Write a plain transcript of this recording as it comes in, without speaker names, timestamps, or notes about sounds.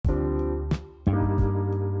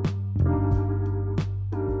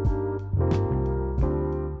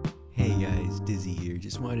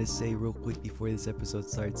just wanted to say real quick before this episode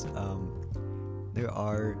starts, there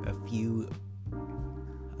are a few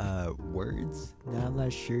words that I'm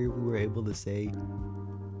not sure we were able to say.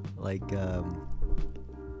 Like,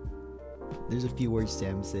 there's a few words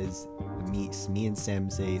Sam says, me and Sam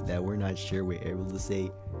say that we're not sure we're able to say,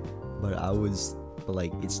 but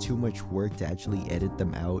like, it's too much work to actually edit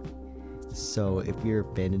them out. So if you're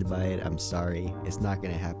offended by it, I'm sorry. It's not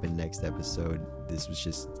gonna happen next episode. This was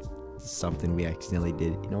just something we accidentally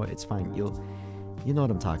did. You know what? It's fine. You know what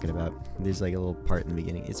I'm talking about. There's like a little part in the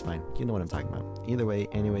beginning. It's fine. You know what I'm talking about. Either way,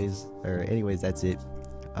 anyways, that's it.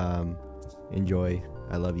 Enjoy.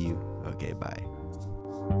 I love you. Okay, bye.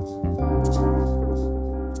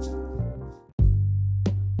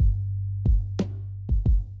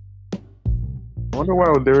 I wonder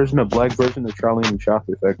why there isn't a black version of Charlie and the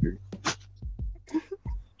Chocolate Factory.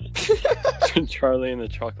 Charlie and the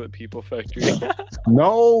Chocolate People Factory.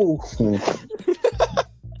 No!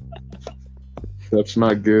 That's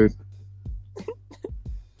not good.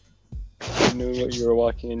 I knew what you were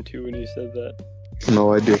walking into when you said that.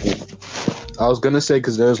 No, I didn't. I was gonna say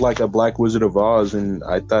because there's like a Black Wizard of Oz, and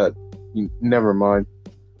I thought, never mind.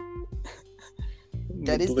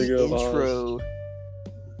 That is the intro.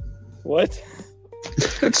 What?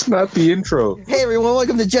 It's not the intro. Hey everyone,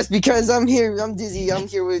 welcome to Just Because. I'm here. I'm Dizzy. I'm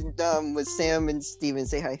here with Sam and Steven.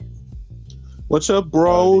 Say hi. What's up,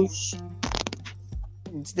 bros?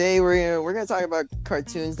 Today we're gonna talk about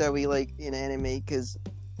cartoons that we like in anime because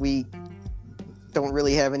we don't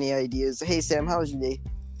really have any ideas. Hey Sam, how was your day?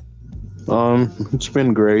 It's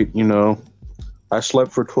been great. You know, I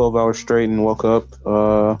slept for 12 hours straight and woke up.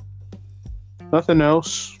 Nothing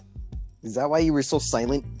else. Is that why you were so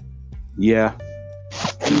silent? Yeah.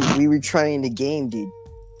 We were trying the game, dude.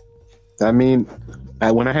 I mean,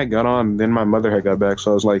 when I had got on, then my mother had got back,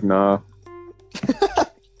 so I was like, nah.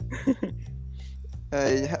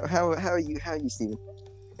 How are you, Steven?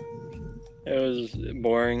 It was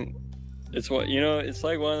boring. It's it's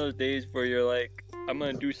like one of those days where you're like, I'm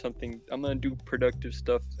gonna do something. I'm gonna do productive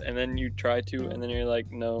stuff, and then you try to, and then you're like,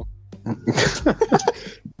 no.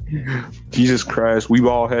 Jesus Christ, we've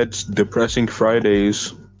all had depressing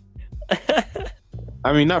Fridays.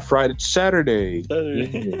 I mean, not Friday, it's Saturday.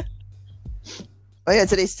 Saturday. Oh yeah,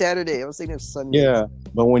 today's Saturday. I was thinking of Sunday. Yeah,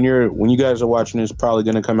 but when you guys are watching this, it's probably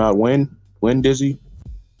gonna come out when, Dizzy?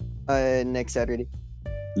 Next Saturday.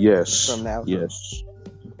 Yes. From now. Yes.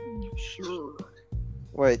 Sure.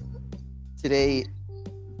 What? Today,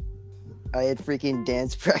 I had freaking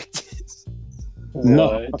dance practice.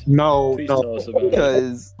 No. Please tell us about it.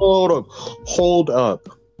 Because Hold up.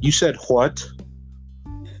 You said what?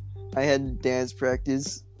 I had dance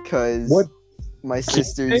practice because What? my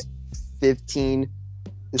sister's 15.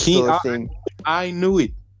 It's still a thing. I knew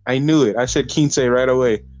it. I said Quince right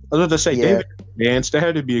away. I was about to say, Yeah. David dance. That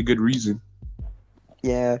had to be a good reason.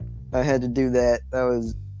 Yeah, I had to do that. That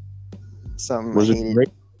was something Was I it hated. great?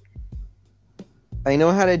 I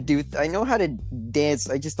know how to dance.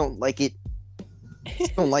 I just don't like it. I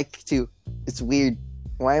just don't like to. It's weird.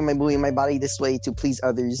 Why am I moving my body this way to please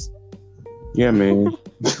others? Yeah, man.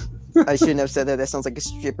 I shouldn't have said that. That sounds like a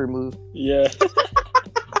stripper move. Yeah.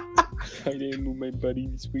 I didn't move my body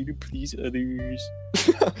this way to please others.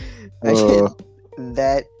 I did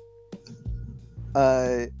that.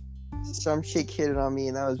 Some chick hit it on me,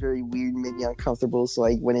 and that was very weird, made me uncomfortable. So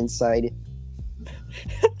I went inside.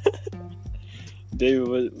 David,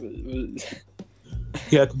 what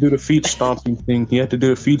You had to do the feet stomping thing.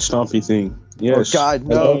 Yes. Oh God,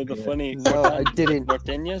 no! the funny. No, I didn't.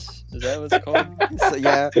 Norteñas? Is that what it's called? So,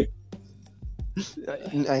 yeah.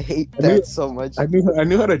 I hate that so much. I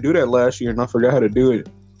knew how to do that last year, and I forgot how to do it.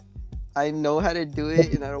 I know how to do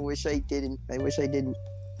it, and I wish I didn't.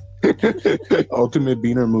 Ultimate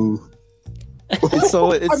beaner move. It's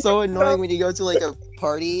so annoying when you go to like a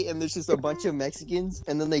party and there's just a bunch of Mexicans,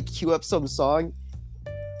 and then they cue up some song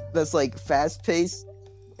that's like fast paced,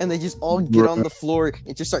 and they just all get on the floor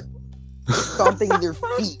and just start stomping their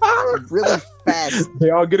feet really fast.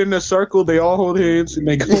 They all get in a circle, they all hold hands, and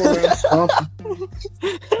they go around stomping.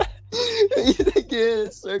 They get in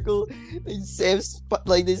a circle, they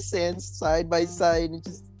stand side by side and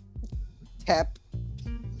just tap,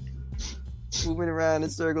 moving around in a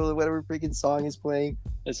circle or whatever freaking song is playing.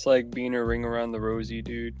 It's like being a ring around the rosy,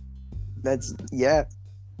 dude. That's Yeah.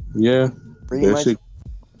 pretty much. It.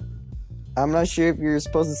 I'm not sure if you're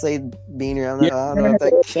supposed to say being around. I don't know if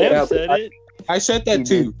that. Sam said it. I said that You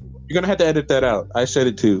too. did. You're gonna have to edit that out. I said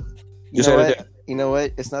it too. You Just know edit what? You know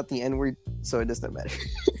what? It's not the N word, so it doesn't matter.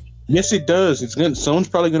 Yes, it does. It's gonna. Someone's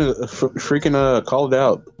probably gonna freaking call it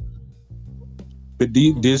out. But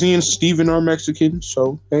Dizzy and Steven are Mexican,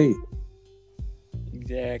 so hey.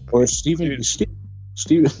 Exactly. Or Steven. Dude.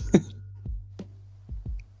 Steven.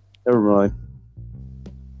 Never mind.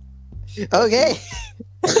 Okay.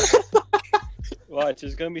 Watch,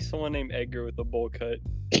 there's gonna be someone named Edgar with a bowl cut.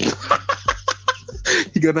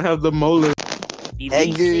 You're gonna have the molar.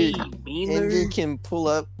 Edgar can pull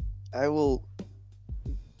up. I will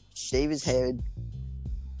shave his head.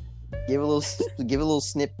 Give a little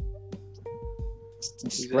snip.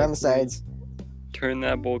 Just around the sides. Turn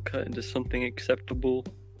that bowl cut into something acceptable.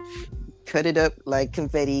 Cut it up like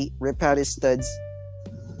confetti. Rip out his studs.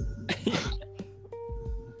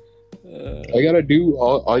 All you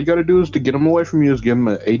gotta do is to get him away from you is give him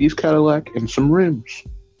an '80s Cadillac and some rims.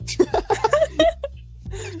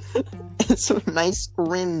 Some nice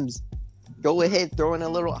rims. Go ahead, throw in a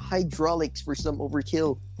little hydraulics for some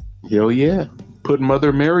overkill. Hell yeah! Put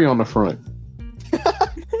Mother Mary on the front.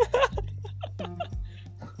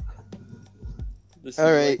 This All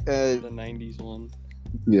is right, like the '90s one.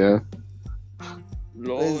 Yeah.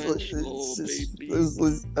 Low and slow, baby.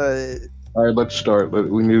 All right, let's start.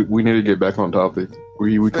 We need to get back on topic.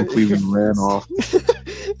 We completely ran off.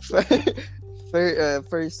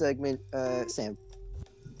 First segment, Sam.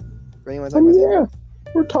 What do you want to Oh talk about? yeah,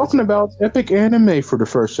 we're talking about epic anime for the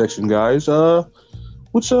first section, guys.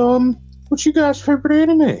 What's you guys' favorite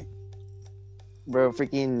anime? Bro,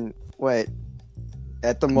 freaking what?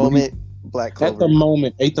 At the moment, Black Clover. At the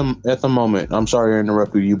moment. I'm sorry I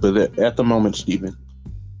interrupted you, but at the moment, Steven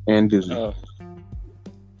and Disney. Oh,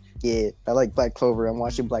 Yeah, I like Black Clover. I'm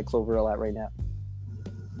watching Black Clover a lot right now.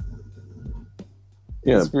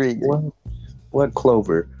 Yeah, It's pretty good. Black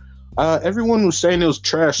Clover. Everyone was saying it was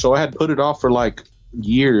trash, so I had put it off for like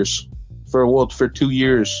years. For 2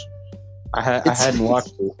 years, I hadn't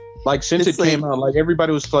watched it. Like since it came out, like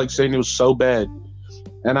everybody was like saying it was so bad,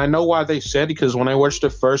 and I know why they said it because when I watched the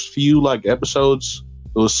first few like episodes,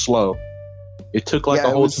 it was slow. It took like a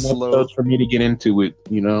whole 10 episodes for me to get into it,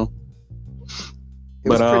 you know. It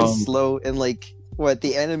was pretty slow, and like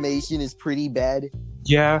the animation is pretty bad.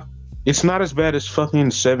 Yeah, it's not as bad as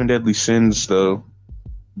fucking Seven Deadly Sins though,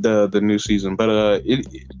 the new season. But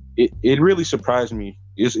it really surprised me.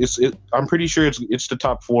 I'm pretty sure it's the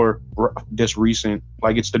top 4 this recent.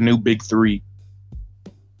 Like it's the new big 3.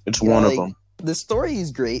 It's one of them. The story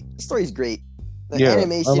is great. The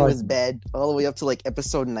animation was bad all the way up to like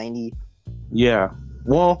episode 90. Yeah.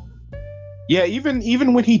 Well. Yeah.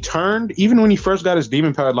 Even when he first got his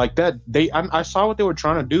demon power, like that, I saw what they were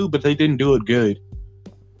trying to do, but they didn't do it good.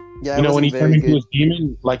 Yeah. You know, when he turned into his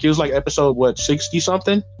demon, like it was like episode 60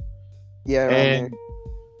 something. Yeah. And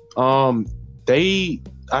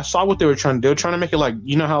I saw what they were trying to do. They were trying to make it like,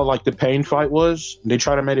 you know how like the pain fight was? They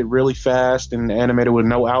tried to make it really fast and animated with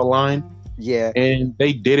no outline. Yeah. And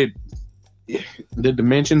they did it, the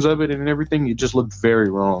dimensions of it and everything, it just looked very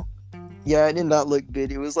wrong. Yeah, it did not look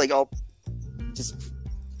good. It was like all just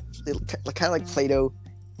kind of like Play-Doh.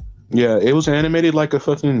 Yeah, it was animated like a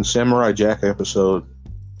fucking Samurai Jack episode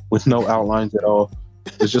with no outlines at all.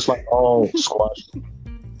 It's just like all squashed.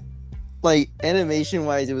 Like animation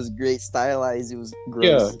wise, it was great. Stylized, it was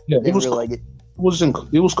gross. Yeah, it was like it. It was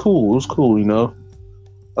cool. It was cool, you know.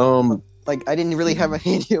 Like I didn't really have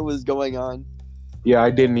any idea what was going on. Yeah,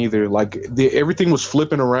 I didn't either. Like everything was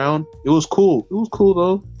flipping around. It was cool. It was cool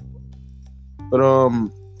though. But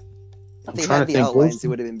if they had the outlines, it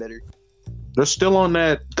would have been better. They're still on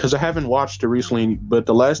that because I haven't watched it recently. But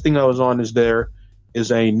the last thing I was on is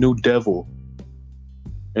a new devil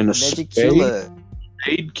in a Spade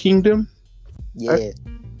Kingdom. Yeah.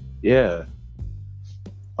 Yeah.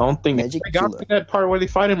 I don't think they got to that part where they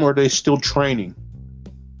fight him, or are they still training?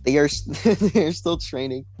 They are still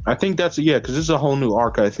training. I think that's because it's a whole new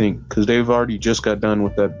arc. I think because they've already just got done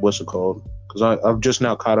with that. What's it called? Because I've just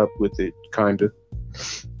now caught up with it, kind of.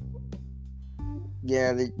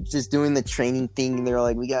 Yeah, they're just doing the training thing, and they're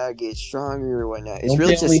like, we gotta get stronger or whatnot. It's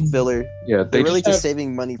really just filler. Yeah, they're really just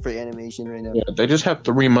saving money for animation right now. Yeah, they just have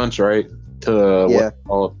 3 months, right? To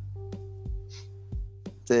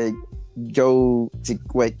to go to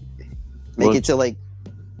make it to like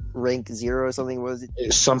rank 0 or something. What was it?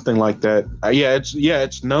 It's something like that.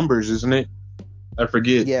 It's numbers, isn't it? I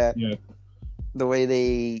forget. Yeah. The way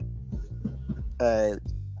they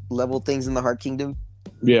level things in the Heart Kingdom.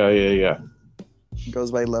 Yeah. It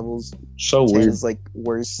goes by levels. So 10 weird. is like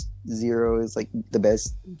worst. 0 is like the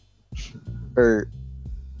best. The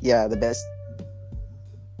best.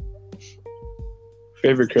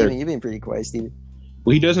 Favorite character. Steven, you've been pretty quiet, Steven.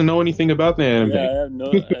 Well, he doesn't know anything about the anime. Yeah, I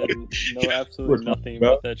know absolutely nothing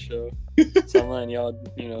about that show. So I'm letting y'all,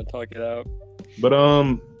 talk it out. But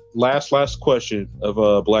last question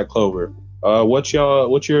of Black Clover. What's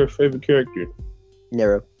your favorite character?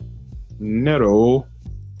 Nero.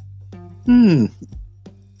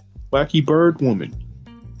 Wacky Bird Woman.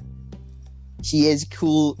 She is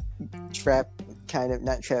cool trap kind of,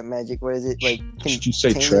 not trap magic. What is it like? Did you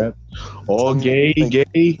say containment? trap? All gay, like,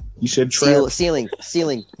 gay. You said trap. Ceiling.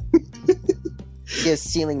 She has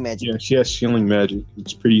ceiling magic. Yeah, she has ceiling magic.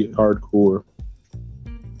 It's pretty hardcore.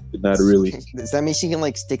 But not really. Does that mean she can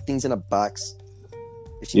like stick things in a box?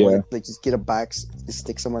 If she want to like just get a box, just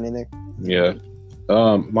stick someone in there. Yeah.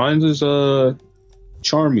 Mine is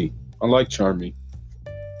Charmy. I like Charmy.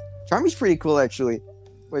 Charmy's pretty cool actually.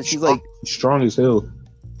 But she's like strong as hell.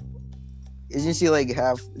 Isn't she like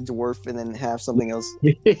half dwarf and then half something else?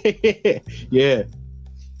 Yeah.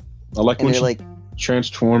 I like and when she like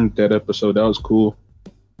transformed that episode. That was cool.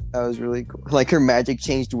 That was really cool. Like her magic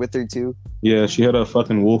changed with her too. Yeah, she had a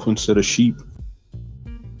fucking wolf instead of sheep.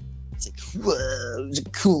 It's like, whoa, it was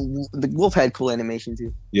cool. The wolf had cool animation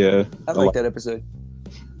too. Yeah. I like that episode.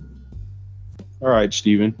 All right,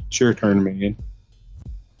 Steven. It's your turn, man.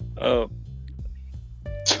 Oh,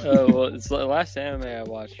 well, it's the last anime I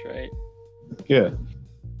watched, right? Yeah.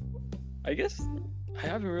 I guess I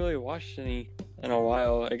haven't really watched any in a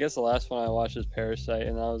while. I guess the last one I watched was Parasite,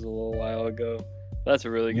 and that was a little while ago. That's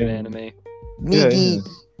a really good anime. Migi.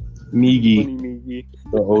 Migi. Funny Migi.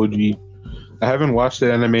 The OG. I haven't watched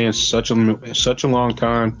that anime in such a long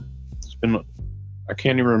time. It's been, I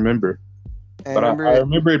can't even remember. I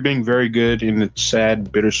remember it being very good and it's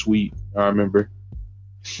sad, bittersweet. I remember.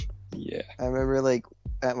 Yeah. I remember like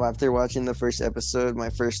after watching the first episode,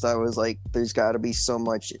 my first thought was like, "There's got to be so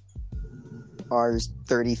much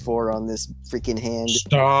R34 on this freaking hand."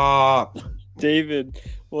 Stop, David.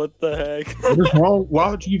 What the heck? What is wrong?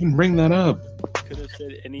 Why would you even bring that up? Could have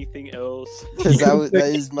said anything else. Because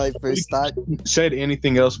that is my first thought. Said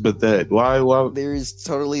anything else but that. Why? There's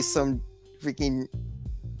totally some freaking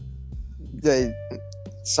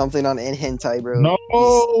something on hentai, bro. No,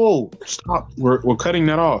 stop. We're cutting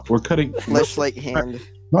that off. We're cutting fleshlight hand.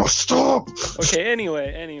 No, stop. Okay.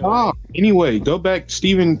 Anyway. Stop. Anyway, go back,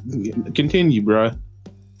 Steven. Continue, bro.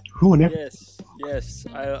 Yes.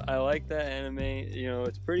 I like that anime. You know,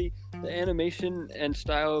 it's pretty. The animation and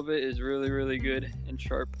style of it is really, really good and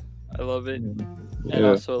sharp. I love it. Yeah. And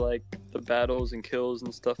also like the battles and kills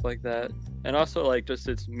and stuff like that. And also like just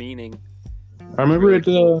its meaning. I remember really it.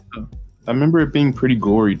 Cool. I remember it being pretty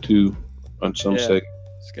gory too, on some segments.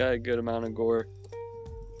 It's got a good amount of gore.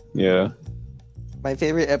 Yeah. My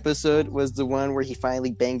favorite episode was the one where he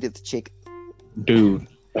finally banged at the chick. Dude.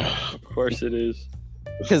 Of course it is.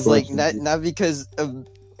 Because like not because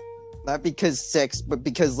sex, but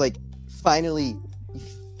because like finally,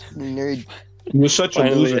 nerd. He was such a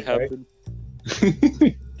loser. It happened.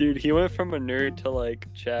 Dude, he went from a nerd to like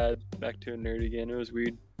Chad back to a nerd again. It was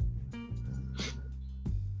weird.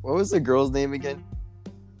 What was the girl's name again?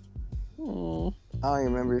 Oh, I don't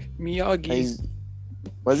remember. Miyagi.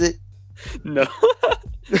 Was it? No.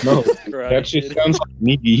 No, that just sounds like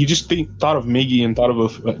Migi. He just thought of Migi and thought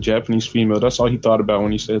of a Japanese female. That's all he thought about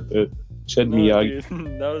when he said that. He said Miyagi.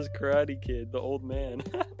 Dude, that was Karate Kid, the old man.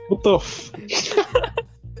 What the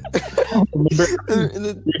remember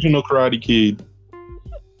the original Karate Kid.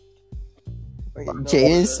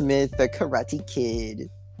 Jaden Smith, the Karate Kid.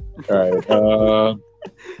 Alright,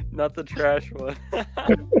 not the trash one.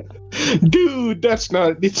 Dude, it's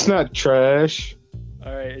not trash.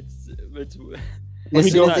 Alright, it's as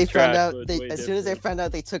soon as they found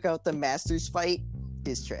out they took out the Masters fight,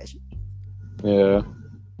 it's trash. Yeah.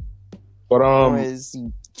 But was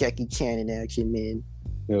Jackie Chan in action, man.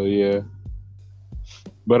 Hell yeah.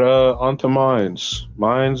 But on to mines.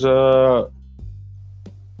 Let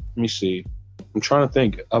me see. I'm trying to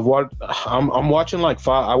think. I'm watching like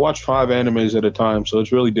 5. I watch 5 animes at a time, so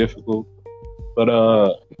it's really difficult. But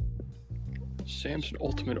Sam's an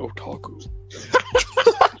ultimate otaku.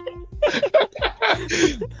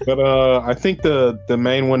 But I think the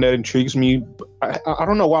main one that intrigues me, I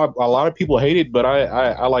don't know why a lot of people hate it, but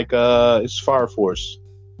I like it's Fire Force.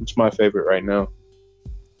 It's my favorite right now.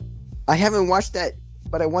 I haven't watched that,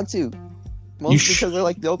 but I want to. Mostly because I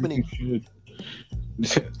like the opening. You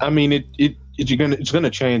should. I mean, it's gonna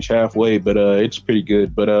change halfway, but it's pretty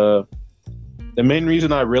good. But the main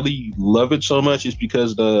reason I really love it so much is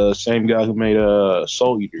because the same guy who made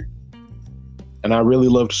Soul Eater. And I really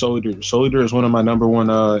loved Soul Eater. Soul Eater is one of my number 1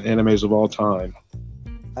 animes of all time.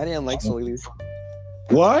 I didn't like Soul Eater.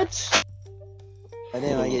 What? I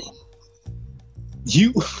didn't like it.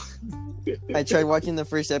 You? I tried watching the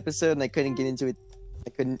first episode and I couldn't get into it. I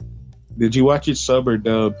couldn't. Did you watch it sub or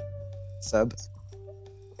dubbed? Sub.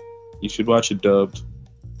 You should watch it dubbed.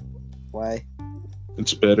 Why?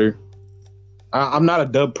 It's better. I'm not a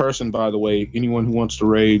dub person, by the way. Anyone who wants to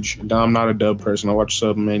rage, I'm not a dub person. I watch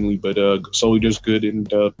sub mainly, but Soul Eater's good in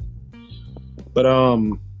dub. But I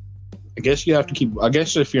guess you have to keep. I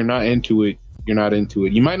guess if you're not into it, you're not into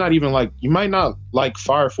it. You might not even like. You might not like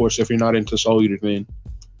Fire Force if you're not into Soul Eater, then,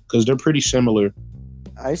 because they're pretty similar.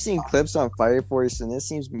 I've seen clips on Fire Force, and it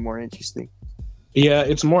seems more interesting. Yeah,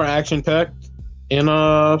 it's more action packed in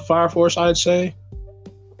Fire Force, I'd say.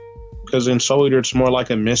 Because in Soul Eater, it's more like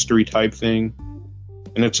a mystery type thing,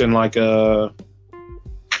 and it's in like a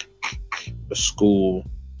school.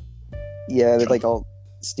 Yeah, they're like all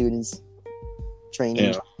students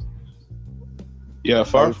training. Yeah,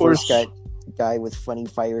 Fire Force guy with funny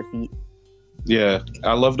fire feet. Yeah,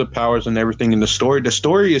 I love the powers and everything in the story. The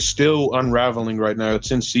story is still unraveling right now.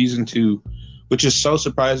 It's in season 2, which is so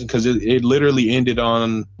surprising because it literally ended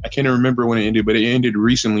on, I can't even remember when it ended, but it ended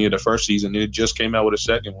recently in the first season. It just came out with a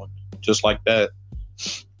second one, just like that.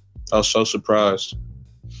 I was so surprised.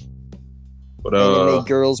 But anime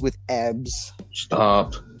girls with abs.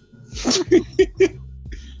 Stop.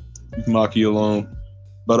 Maki alone.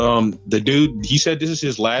 But the dude, he said this is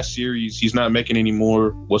his last series. He's not making any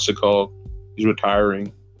more. What's it called? He's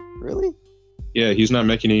retiring. Really? Yeah, he's not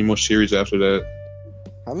making any more series after that.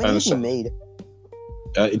 How many has he made?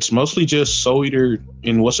 It's mostly just Soul Eater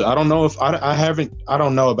and I don't know if I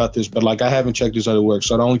don't know about this, but like I haven't checked his other work.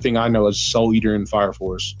 So the only thing I know is Soul Eater and Fire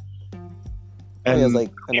Force. And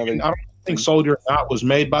like another. I don't think Soul Eater Not was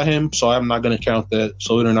made by him, so I'm not going to count that.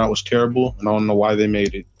 Soul Eater Not was terrible, and I don't know why they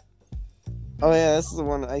made it. Oh yeah, this is the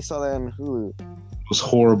one I saw that on Hulu. It was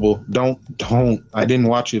horrible. Don't. I didn't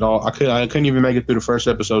watch it all. I couldn't even make it through the first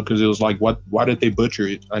episode because it was like, what? Why did they butcher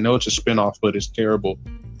it? I know it's a spinoff, but it's terrible.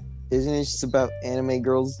 Isn't it just about anime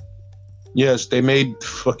girls? Yes, they made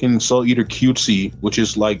fucking Soul Eater cutesy, which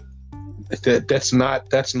is like that's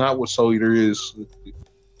not what Soul Eater is.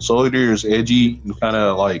 Soul Eater is edgy and kind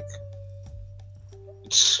of like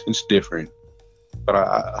it's different. But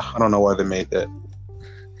I don't know why they made that.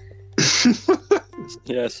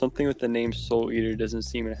 Yeah, something with the name Soul Eater doesn't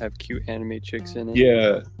seem to have cute anime chicks in it.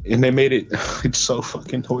 Yeah, and they made it. It's so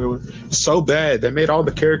fucking horrible. It's so bad. They made all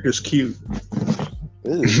the characters cute.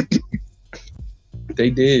 They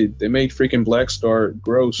did. They made freaking Black Star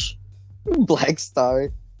gross. Black Star.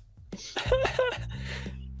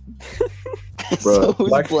 Bro, So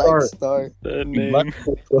Black Star. That name. Black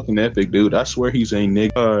Star's fucking epic, dude. I swear he's a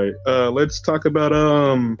nigga. All right, let's talk about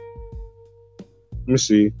let me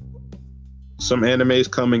see. Some animes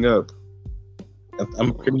coming up.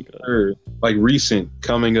 I'm pretty sure, like recent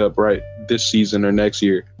coming up, right? This season or next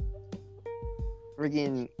year.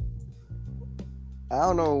 Friggin', I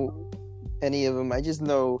don't know any of them. I just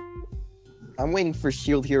know I'm waiting for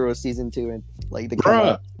Shield Hero season 2 and like the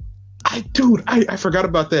Bruh, I forgot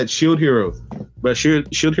about that Shield Hero, but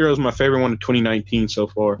Shield Hero is my favorite one of 2019 so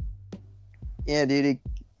far. Yeah, dude,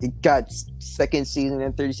 it got second season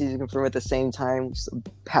and third season confirmed at the same time. Just a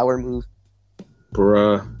power move.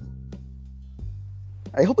 Bruh.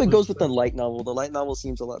 I hope it goes with the light novel. The light novel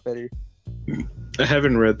seems a lot better. I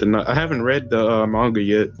haven't read the manga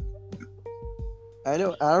yet. I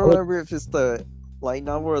don't remember if it's the light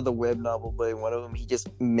novel or the web novel, but in one of them he just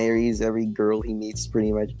marries every girl he meets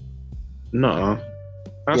pretty much. Nuh-uh.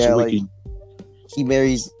 That's Yeah, wiki. like he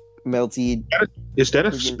marries Melty. Is that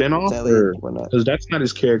a spinoff? Or because that's not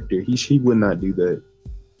his character. He would not do that.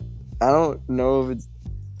 I don't know if it's.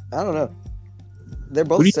 I don't know. They're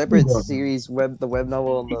both separate series. The web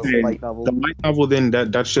novel and the light novel. The light novel, then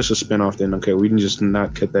that's just a spinoff. Then okay, we can just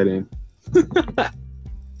not cut that in.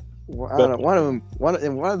 Well, I don't know.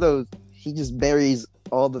 One of those, he just marries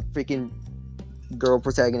all the freaking girl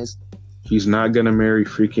protagonists. He's not gonna marry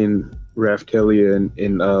freaking Raftelia and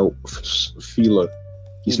Fila.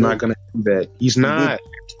 He's not gonna do that. He's not.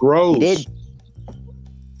 It's gross. He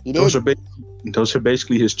did. Those are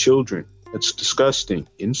basically his children. That's disgusting.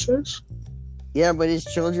 Incest? Yeah, but his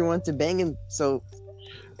children want to bang him, so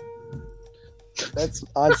that's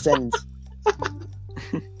odd sentence.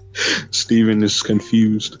 Steven is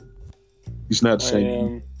confused. He's not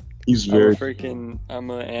saying. He's very. I'm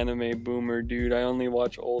an anime boomer, dude. I only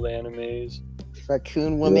watch old animes.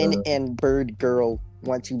 Raccoon Woman and Bird Girl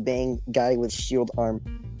want to bang guy with shield arm.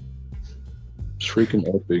 It's freaking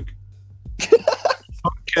epic.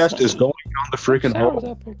 Podcast is going on the freaking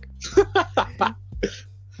hole.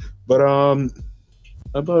 But how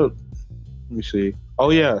about, let me see.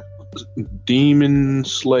 Oh yeah, Demon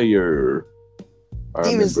Slayer.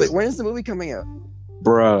 Demon Slayer. When is the movie coming out?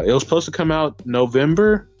 Bruh, it was supposed to come out this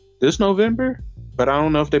November, but I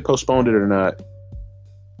don't know if they postponed it or not.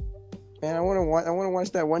 Man, I want to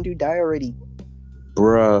watch that one dude die already.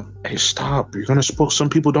 Bruh. Hey, stop. You're gonna spoil. Some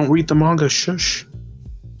people don't read the manga. Shush.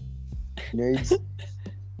 Nerds.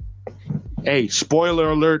 Hey, spoiler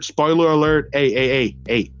alert. Spoiler alert. Hey.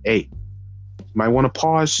 Might want to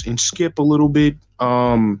pause and skip a little bit.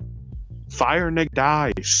 Fire Neck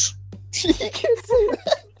dies. You can't say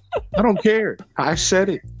that. I don't care. I said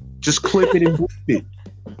it. Just clip it and boot it.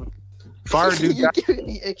 Fire dude You're dies. giving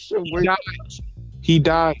me extra work. He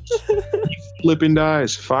dies. He flipping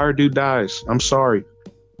dies. Fire dude dies. I'm sorry.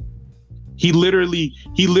 He literally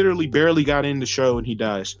barely got in the show and he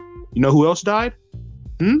dies. You know who else died?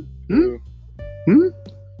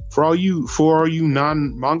 For all you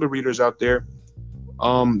non-manga readers out there,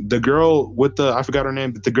 the girl with I forgot her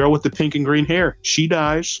name, but the girl with the pink and green hair, she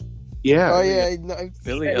dies. Yeah. Oh yeah,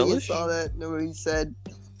 Billie I Eilish? saw that. Nobody said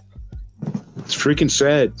It's freaking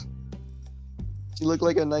sad. she looked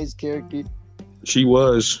like a nice character. She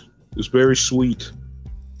was. It was very sweet.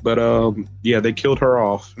 But yeah, they killed her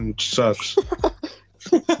off, and it sucks.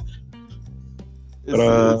 But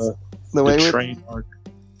The way the with train arc.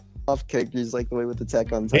 off characters like the way with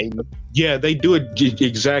Attack on Titan. Yeah, they do it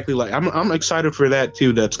exactly like. I'm excited for that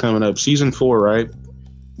too. That's coming up, season 4, right?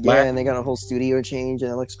 Yeah, and they got a whole studio change,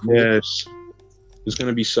 and it looks cool. Yes, it's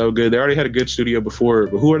gonna be so good. They already had a good studio before,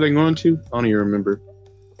 but who are they going to? I don't even remember.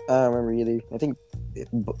 I don't remember either. I think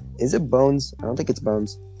is it Bones? I don't think it's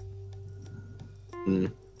Bones.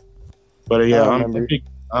 But yeah, I don't remember.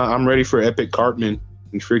 I'm ready for Epic Cartman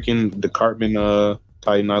and freaking the Cartman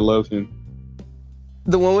Titan. I love him.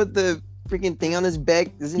 The one with the freaking thing on his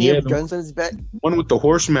back. Doesn't he Yeah, have the- guns on his back? One with the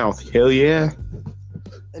horse mouth. Hell yeah,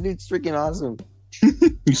 That dude's freaking awesome.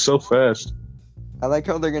 he's so fast. I like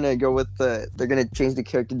how they're gonna go with they're gonna change the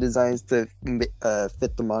character designs to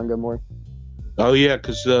fit the manga more. Oh yeah,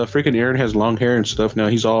 because freaking Aaron has long hair and stuff now.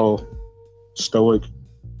 He's all stoic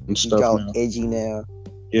and He's stuff all now. edgy now.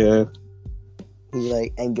 Yeah, He's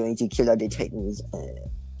like, I'm going to kill all the Titans.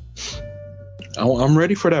 I'm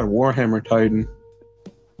ready for that Warhammer Titan.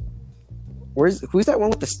 Who's that one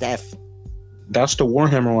with the staff? That's the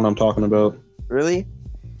Warhammer one I'm talking about. Really?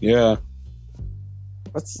 Yeah.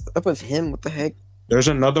 What's up with him? What the heck? There's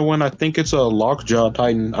another one. I think it's a Lockjaw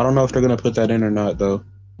Titan. I don't know if they're gonna put that in or not though.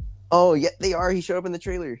 Oh yeah, they are. He showed up in the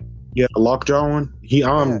trailer. Yeah, the Lockjaw one. I'm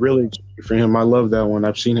Yeah. really excited for him. I love that one.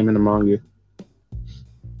 I've seen him in the manga.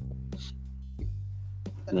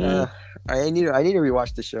 Yeah. I need to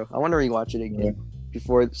rewatch the show. I want to rewatch it again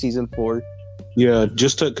before season 4. Yeah,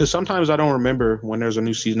 just because sometimes I don't remember when there's a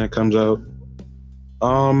new season that comes out.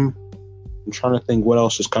 I'm trying to think what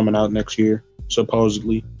else is coming out next year,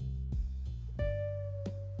 supposedly.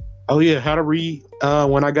 Oh yeah,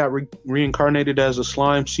 when I got reincarnated as a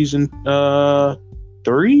slime, season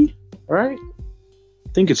 3, right?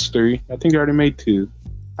 I think it's 3. I think I already made 2.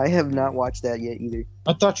 I have not watched that yet either.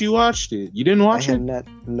 I thought you watched it. You didn't watch I it? have not.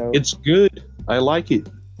 No. It's good. I like it.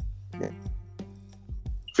 Yeah.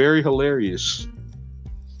 Very hilarious.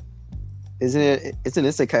 Isn't it? It's an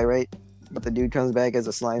isekai, right? But the dude comes back as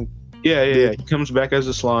a slime. Yeah. He comes back as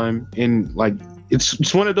a slime, and like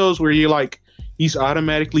it's one of those where you're like, he's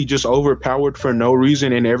automatically just overpowered for no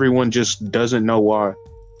reason, and everyone just doesn't know why.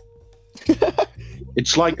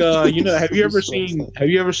 It's like have you ever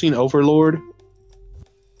seen Overlord?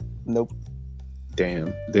 Nope.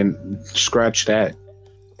 Damn. Then scratch that.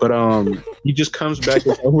 But he just comes back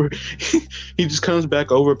he just comes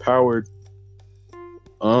back overpowered.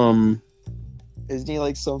 Isn't he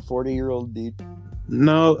like some 40-year-old dude?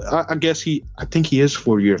 No, I guess I think he is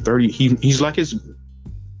 40 or 30. He's like his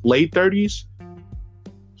late 30s.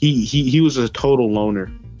 He was a total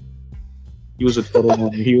loner. He was a total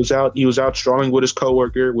loner. He was out strolling with his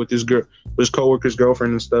coworker, with his coworker's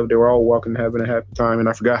girlfriend and stuff. They were all walking, having a happy time, and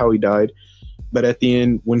I forgot how he died. But at the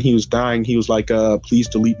end, when he was dying, he was like, please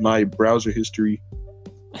delete my browser history.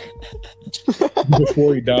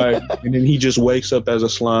 Before he died. And then he just wakes up as a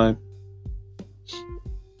slime.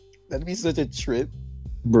 That'd be such a trip.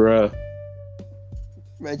 Bruh.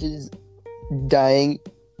 Imagine just dying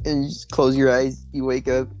and you just close your eyes, you wake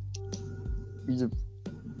up, you're just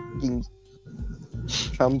fucking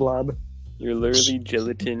cum blob. You're literally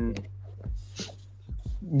gelatin.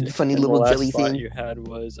 Funny And little the last jelly thought thing. you had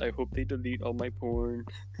was, I hope they delete all my porn.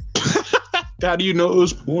 How do you know it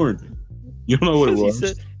was porn? You don't know what it He was.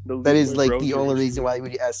 said, That "Delete is my like browser the only history." reason why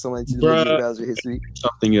we ask someone to Bruh. delete your browser history.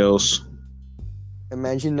 Something else.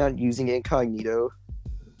 Imagine not using incognito.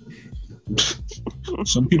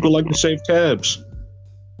 Some people like to save tabs.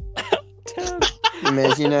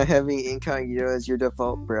 Imagine not having incognito as your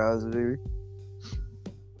default browser.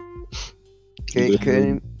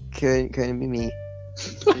 Couldn't be me.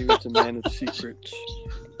 He was a man of secrets.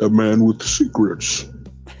 A man with secrets.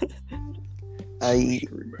 I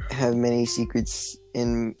have many secrets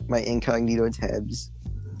in my incognito tabs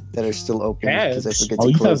that are still open because I forget to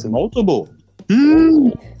you close have them. multiple.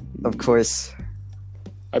 Of course.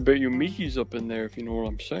 I bet you Mickey's up in there if you know what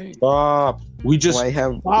I'm saying. Stop. We just. Why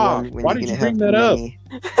have Stop. one when Why you're did you gonna bring have that up? many?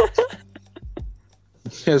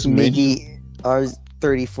 Yes, many. Miggy, ours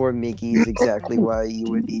 34 Miggy is exactly why you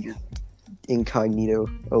would need your incognito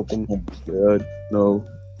open. Oh my God, no.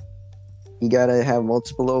 You gotta have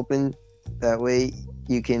multiple open. That way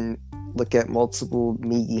you can look at multiple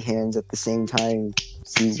Miggy hands at the same time.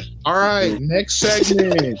 See, All right, next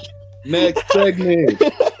segment. Next segment.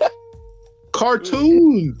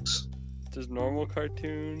 Cartoons. Just normal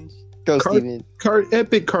cartoons. go, Steven. Epic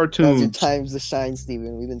Now's your cartoons. time to shine,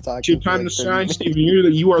 Steven. We've been talking. It's your for time like to 30 shine, minutes.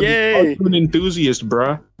 Steven. You are Yay. the cartoon enthusiast,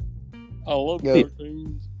 bruh. I love Yo.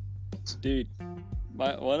 cartoons. Dude,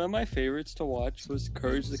 one of my favorites to watch was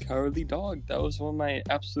Courage the Cowardly Dog. That was one of my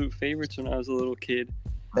absolute favorites when I was a little kid.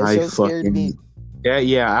 That I show scared me.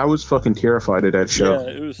 Yeah, I was fucking terrified of that show. Yeah,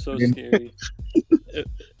 it was so scary.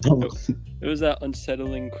 It was that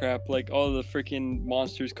unsettling crap, like all the freaking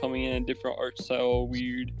monsters coming in different art style,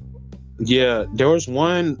 weird. Yeah, there was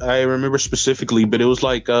one I remember specifically, but it was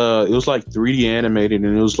like 3D animated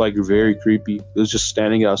and it was like very creepy. It was just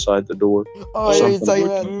standing outside the door. Oh, I know what you're Something. talking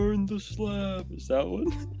about. Return the slab. Is that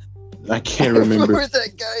one? I can't remember. Remember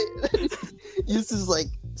that guy? He's just like,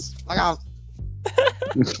 fuck off.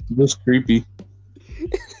 It was creepy.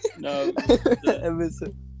 No,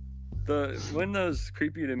 Episode. the one that was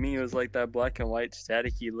creepy to me was like that black and white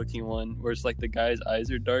staticky looking one, where it's like the guy's eyes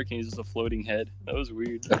are dark and he's just a floating head. That was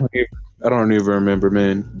weird. I don't even remember,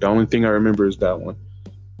 man. The only thing I remember is that one.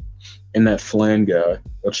 And that Flan guy.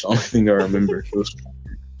 That's the only thing I remember. It was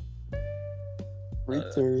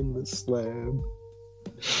Return the slab.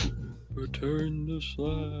 Return the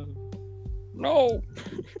slab. No.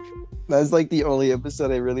 That's like the only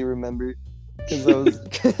episode I really remember. Because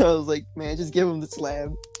I was like, man, just give him the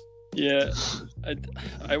slab. Yeah,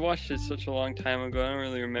 I watched it such a long time ago. I don't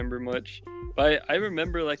really remember much, but I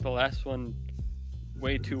remember like the last one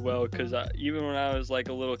way too well because even when I was like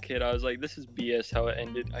a little kid, I was like, "This is BS." How it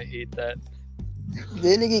ended, I hate that.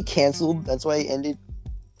 Didn't it get canceled? That's why it ended.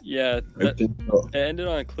 Yeah, I think so. it ended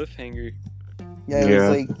on a cliffhanger. Yeah, it Yeah.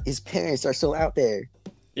 was like his parents are still out there.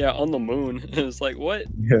 Yeah, on the moon. It was like what?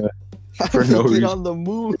 Yeah. How For did no they get reason. on the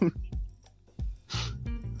moon?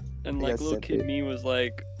 And They like got little kid separate. me was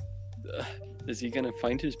like, "Is he gonna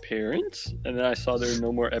find his parents?" And then I saw there were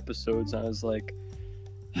no more episodes, and I was like,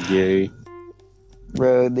 Yay.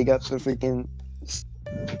 Bro, they got the freaking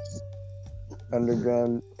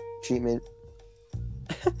underground treatment.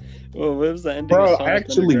 "Well, what was the ending Bro, of Sonic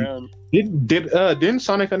actually- Underground?" Didn't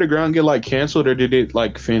Sonic Underground get like canceled or did it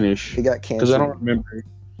like finish? They got Because I canceled. don't remember.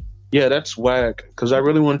 Yeah, that's whack. Because I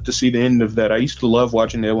really wanted to see the end of that. I used to love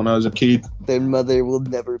watching that when I was a kid. Their mother will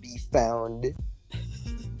never be found.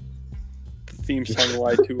 The theme song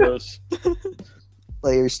lied to us.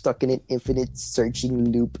 Player stuck in an infinite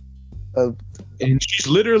searching loop of And she's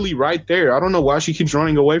literally right there. I don't know why she keeps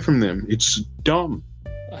running away from them. It's dumb.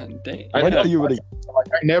 Dang. I Why know. are you really-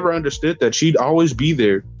 I never understood that. She'd always be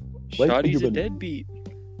there. Shoddy's a deadbeat.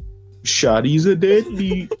 Shoddy's a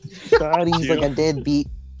deadbeat. Shawty's like a deadbeat.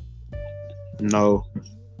 No.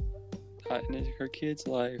 Hot in her kid's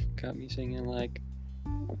life got me singing like,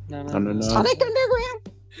 no, I don't know. Sonic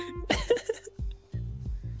Underground.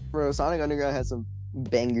 Bro, Sonic Underground has some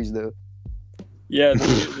bangers though. Yeah,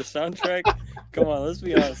 the soundtrack. Come on, let's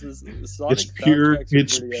be honest. The Sonic It's pure. soundtracks are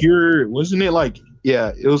It's pretty pure. Wasn't it like?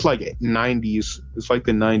 Yeah, it was like 90s. It's like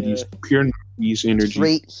the 90s. Yeah. Pure 90s energy.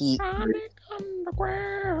 Straight heat. Sonic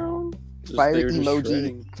Underground. Fire They were just emoji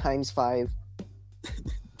shredding. times 5.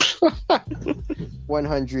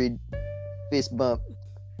 100 fist bump.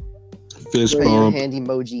 Fist Raise your bump. hand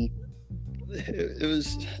emoji. It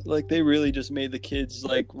was like they really just made the kids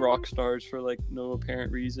like rock stars for like no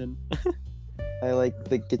apparent reason. I like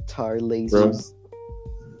the guitar lasers.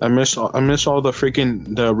 I miss all the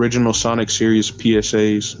freaking the original Sonic series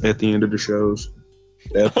PSAs at the end of the shows,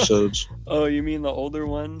 the episodes. Oh, you mean the older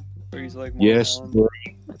one where he's like, more Yes. down? bro.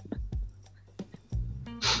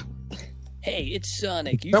 Hey, it's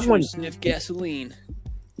Sonic. You Someone- should sniff gasoline.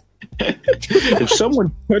 If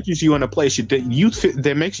someone touches you in a place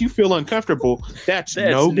that makes you feel uncomfortable, that's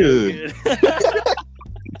no good.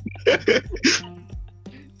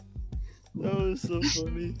 That was so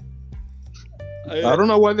funny. I don't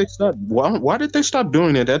know why they stopped. Why did they stop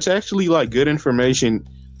doing it? That's actually like good information.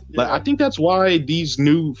 Like I think that's why these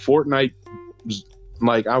new Fortnite,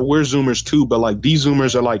 like we're Zoomers too, but like these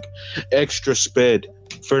Zoomers are like extra sped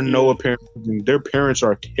for no apparent reason. Their parents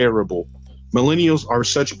are terrible. Millennials are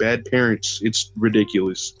such bad parents. It's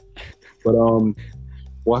ridiculous. But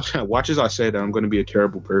watch as I say that. I'm going to be a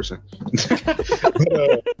terrible person.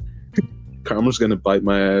 But, karma's going to bite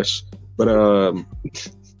my ass. But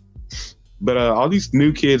all these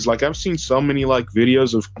new kids, like I've seen so many like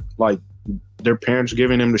videos of like their parents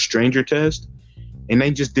giving them the stranger test, and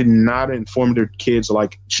they just did not inform their kids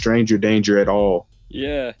like stranger danger at all.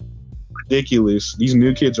 Yeah. Ridiculous. These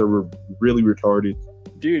new kids are really retarded.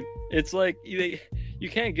 Dude, it's like you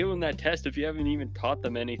can't give them that test if you haven't even taught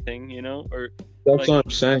them anything, you know? Or that's what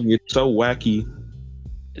I'm saying. It's so wacky.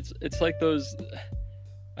 It's like those.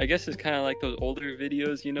 I guess it's kind of like those older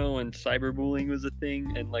videos, you know, when cyberbullying was a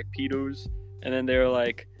thing and like pedos, and then they were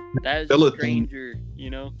like, "That is a stranger," you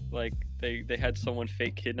know, like they had someone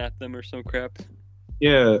fake kidnap them or some crap.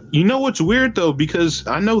 Yeah, you know what's weird though, because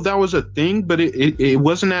I know that was a thing, but it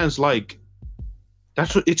wasn't as like.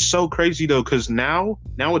 That's what it's so crazy though, because now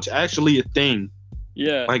it's actually a thing.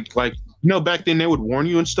 Yeah. Like back then they would warn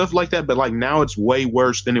you and stuff like that, but like now it's way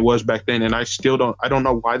worse than it was back then, and I don't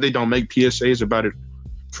know why they don't make PSAs about it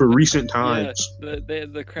for recent times. Yeah,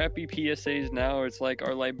 the crappy PSAs now, it's like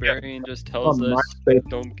our librarian just tells us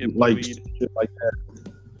don't get bullied. Shit like that.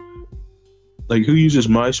 Like who uses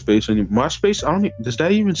MySpace anymore? MySpace, does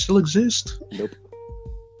that even still exist? Nope.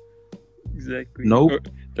 Exactly. Nope. Or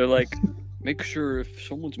they're like, make sure if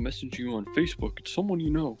someone's messaging you on Facebook, it's someone you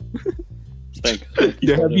know. Thanks.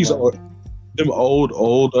 They have these old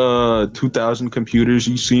 2000 computers.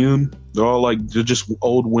 You see them? They're just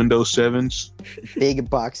old Windows 7s. Big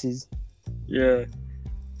boxes. Yeah,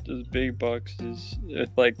 those big boxes.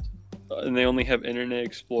 It's like, and they only have Internet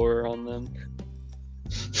Explorer on them.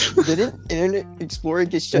 Didn't Internet Explorer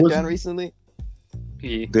get shut down recently?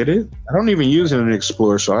 Yeah. Did it? I don't even use Internet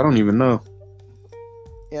Explorer, so I don't even know.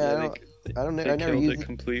 Yeah, I don't know. I never used it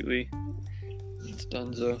completely. It's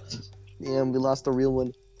donezo. Yeah, we lost the real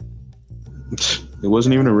one. It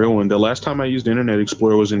wasn't even a real one. The last time I used Internet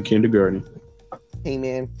Explorer was in kindergarten. Hey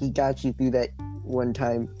man, he got you through that one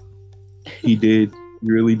time. He did.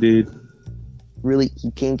 He really did. Really,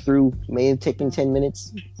 he came through. May have taken 10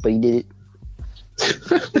 minutes, but he did it.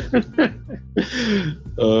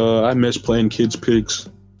 I miss playing Kids Pigs.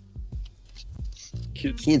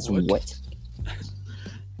 Kids what?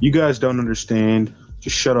 You guys don't understand.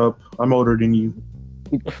 Just shut up. I'm older than you.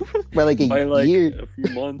 By like a year. A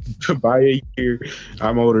few months. By a year.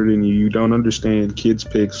 I'm older than you. You don't understand. Kids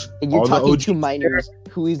Pigs. And you're talking to minors.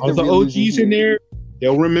 Who is all the real OGs in there?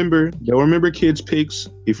 They'll remember Kids Pigs.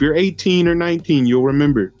 If you're 18 or 19, you'll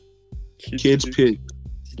remember. Kids Pigs.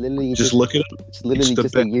 It's literally just look it up. It's literally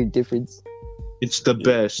just a year difference. It's the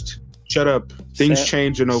best. Shut up. Things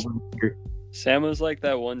changing over here. Sam was like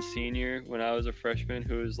that one senior when I was a freshman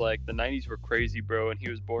who was like, the 90s were crazy, bro, and he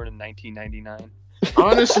was born in 1999.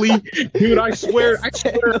 Honestly, dude, I swear,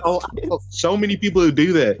 so many people who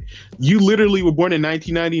do that. You literally were born in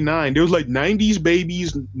 1999. There was like 90s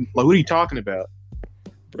babies. Like, what are you talking about?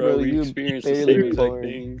 Bro, we experienced the same exact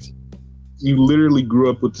things. You literally grew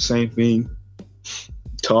up with the same thing.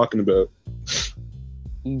 Talking about.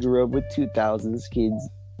 You grew up with 2000s kids,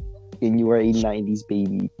 and you are a 90s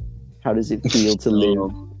baby. How does it feel to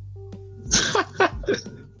live?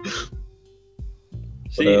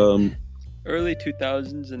 See, early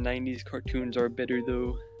 2000s and 90s cartoons are better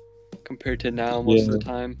though, compared to now most of the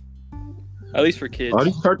time. At least for kids. All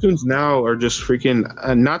these cartoons now are just freaking.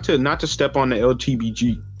 Not to step on the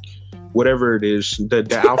LTBG, whatever it is, the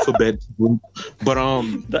alphabet group. But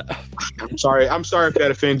I'm sorry if that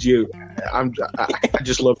offends you. I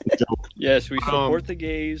just love the joke. Yes, we support the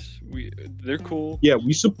gays. They're cool. Yeah,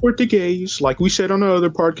 we support the gays. Like we said on the other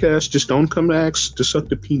podcast, just don't come to ask to suck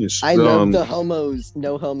the penis. I love the homos.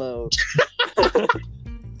 No homo.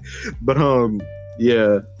 But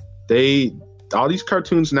yeah, all these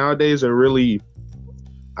cartoons nowadays are really.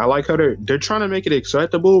 I like how they're trying to make it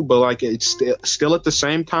acceptable, but like it's still at the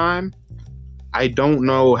same time, I don't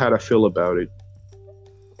know how to feel about it.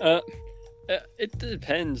 It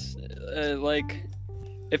depends. Like,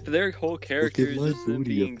 if their whole character is just them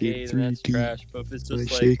being gay, then that's trash. But if it's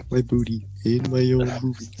just like, shake my booty in my own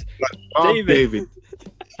movie. David.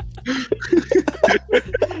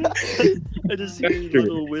 I just hear a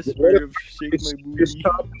little whisper of "shake my booty."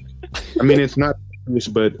 I mean, it's not this,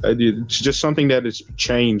 but it's just something that has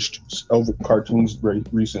changed over cartoons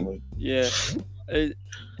recently. Yeah,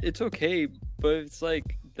 it's okay, but it's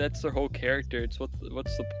like that's their whole character. It's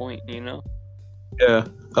what's the point, you know? Yeah.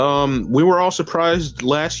 We were all surprised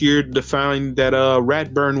last year to find that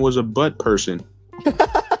Ratburn was a butt person.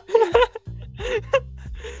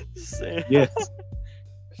 Sam. Yes.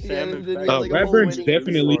 Sam Ratburn's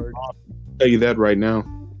definitely. I'll tell you that right now.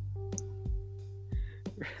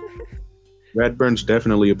 Radburn's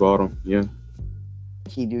definitely a bottom. Yeah.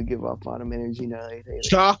 He do give off bottom energy now. I think.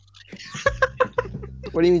 Stop.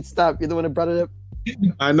 What do you mean stop? You're the one that brought it up.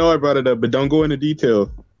 I know I brought it up, but don't go into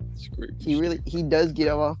detail. He does get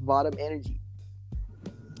off bottom energy.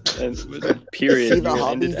 And period. See the You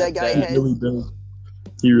hobbies ended that at guy He has? really does.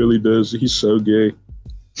 He really does. He's so gay.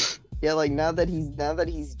 Yeah, like now that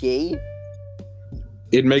he's gay,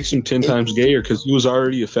 It makes him 10 times gayer because he was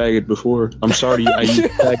already a faggot before. I'm sorry, I used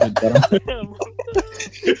faggot, but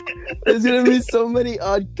there's gonna be so many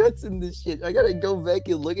odd cuts in this shit. I gotta go back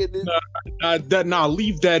and look at this.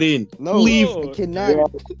 leave that in. No, leave. I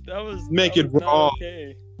cannot. That was Make that it was not raw.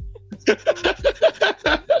 Okay.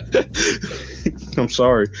 I'm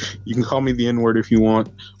sorry. You can call me the N-word if you want,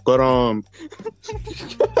 but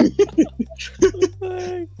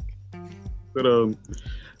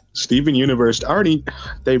Steven Universe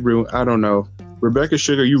they ruined. I don't know. Rebecca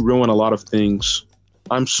Sugar, you ruin a lot of things.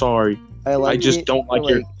 I'm sorry. I just it don't for, like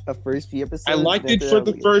your- a first few episodes. I liked and it after for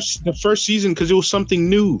that, the first season because it was something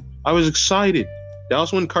new. I was excited. That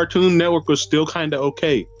was when Cartoon Network was still kind of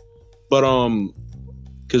okay, but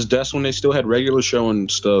because that's when they still had regular show and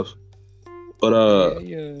stuff. But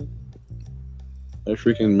Yeah. I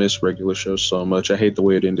freaking miss regular shows so much. I hate the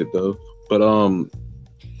way it ended though. But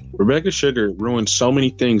Rebecca Sugar ruined so many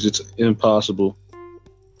things. It's impossible.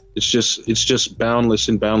 It's just boundless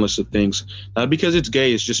of things. Not because it's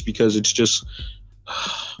gay. It's just because it's just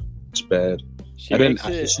it's bad. She I didn't-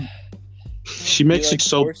 makes it. She makes He, it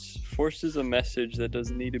so. forces a message that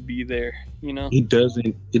doesn't need to be there. You know. He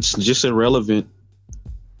doesn't. It's just irrelevant.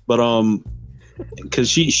 But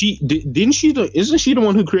because isn't she the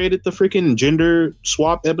one who created the freaking gender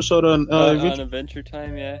swap episode on On Adventure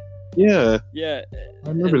Time, yeah. Yeah, Yeah. I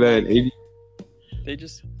remember and, that. like, they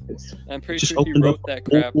just. I'm pretty Just sure he opened wrote up that a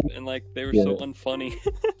crap, whole- and like they were Yeah. so unfunny.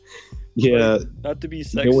 Yeah, Not to be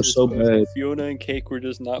They were sexist, so but bad. Fiona and Cake were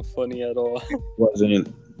just not funny at all.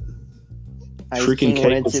 wasn't. Ice freaking King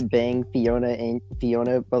wanted Cake was- to bang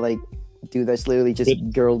Fiona, but like, dude, that's literally just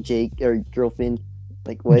girl Jake or girlfriend.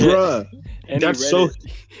 Like, what? Bruh, And That's he read so-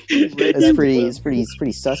 it. He read That's that pretty. to It's them.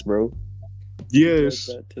 pretty sus, bro. He read yes.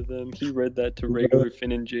 that to them. He read that to regular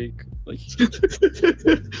Finn and Jake. Like,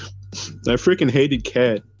 I freaking hated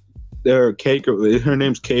Kat. Cake. Her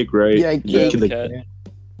name's Cake, right? Yeah, yeah, Cake. the cat.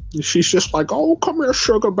 She's just like, oh, come here,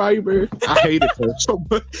 sugar baby. I hated her so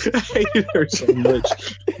much. I hated her so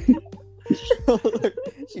much.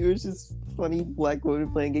 She was just funny black woman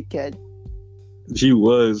playing a cat. She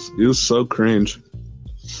was. It was so cringe.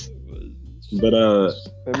 But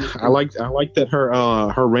I like that her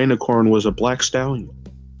Rainicorn was a black stallion.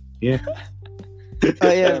 Yeah.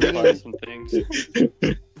 Oh yeah, Trying to find some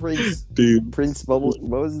things. Prince Bubble.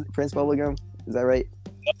 What was it? Prince Bubblegum? Is that right?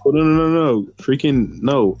 Oh, no. Freaking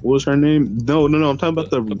no. What was her name? No. I'm talking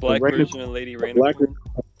about the black Rainicorn. version of Lady black- Rainicorn.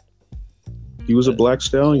 He was a black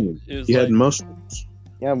stallion. It was He like had muscles.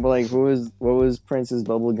 Yeah, but like, what was Prince's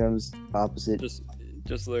Bubblegum's opposite?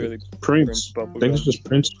 just literally Prince. I think it's Bubblegum. just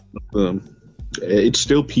Prince. It's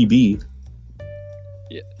still PB.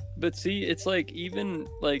 But see, it's like even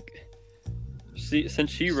like see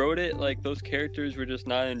since she wrote it, like those characters were just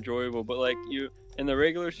not enjoyable. But like you in the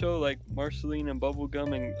regular show, like Marceline and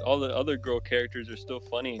Bubblegum and all the other girl characters are still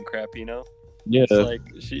funny and crap, you know? Yeah. It's like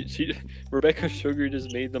she Rebecca Sugar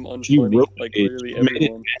just made them She unfunny, wrote like it. literally She made it.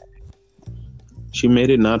 everyone. She made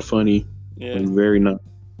it not funny. Yeah. Like, very not.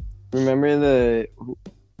 Remember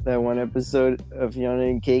that one episode of Fiona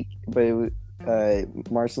and Cake, but it was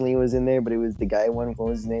Marceline was in there, but it was the guy one. What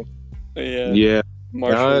was his name? But yeah. Yeah.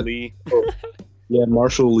 Marshall Lee. Yeah.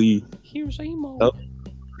 Marshall Lee. He was emo. Oh.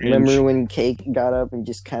 Remember when Cake got up and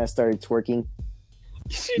just kind of started twerking?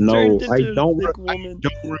 She No, turned I into a don't. thick I woman.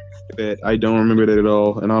 don't remember that. I don't remember that at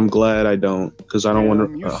all, and I'm glad I don't, because I don't want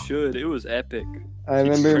Damn, to. You should. It was epic. I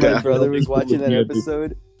remember Yeah, my I brother don't was think watching that we would.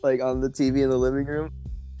 episode like on the TV in the living room,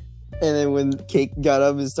 and then when Cake got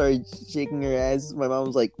up and started shaking her ass, my mom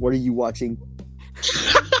was like, "What are you watching?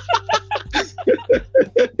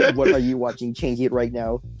 What are you watching? Change it right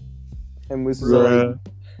now." And Moose was like,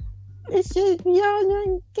 "It's just Fiona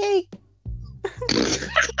and Cake."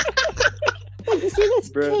 You see this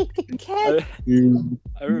Bruh. Cake, the cat?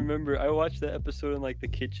 I remember I watched that episode in like the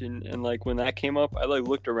kitchen, and like when that came up, I like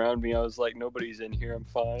looked around me. I was like, nobody's in here. I'm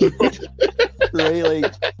fine. Right?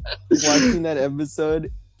 Like watching that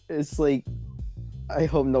episode, it's like, I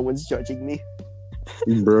hope no one's judging me.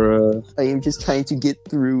 Bruh, I am just trying to get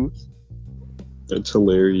through. that's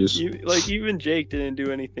hilarious. Like even Jake didn't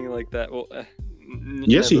do anything like that. Well,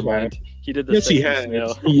 Yes, he never mind. He did the Yes, he second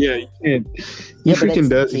has. snail. Yeah, he can. He Yeah, but freaking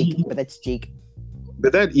that's does. Jake. But that's Jake.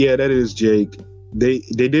 But that is Jake. They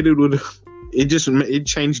did it with it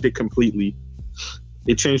changed it completely.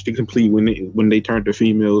 It changed it completely when they turned to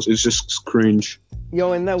females. It's just cringe.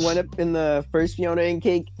 Yo, in that one in the first Fiona and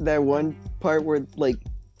Cake, that one part where like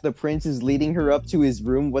the prince is leading her up to his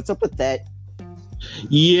room. What's up with that?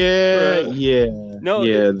 Yeah, Bruh. yeah, No,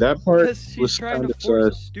 yeah. That part Because she's was trying kind to of force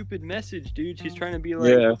a sus. stupid message, dude. She's trying to be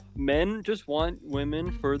like, Yeah, men just want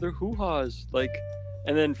women for their hoo-haws. Like,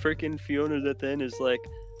 and then freaking Fiona's at the end is like,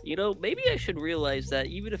 you know, maybe I should realize that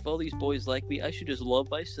even if all these boys like me, I should just love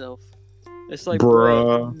myself. It's like,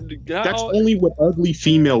 bruh. not That's all- only what ugly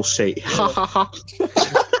females say. Ha ha ha.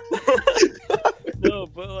 no,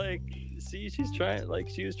 but like, see, she's trying, like,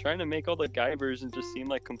 she was trying to make all the guy versions just seem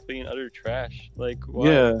like complete and utter trash. Like, why?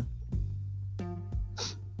 Yeah,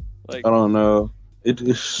 Like, I don't know.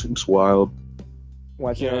 It's wild.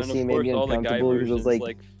 Watching you know, her and see of made course, me all the guy uncomfortable because it was versions,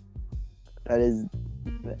 like,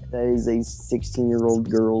 that is a 16-year-old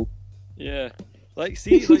girl. yeah. Like,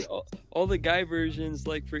 see, like, all the guy versions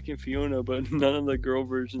like freaking Fiona, but none of the girl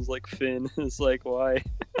versions like Finn. It's like, why?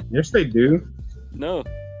 Yes, they do. No.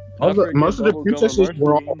 All Not the- freaking most of the Bubblegum or princesses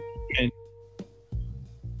were all- Marceline.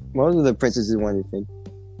 Most of the princesses wanted Finn.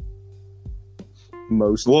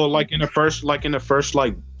 Most. Well, like in the first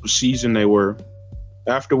like season, they were.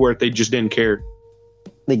 Afterward, they just didn't care.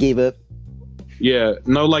 They gave up. Yeah,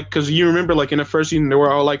 no, like because you remember, like in the first season, they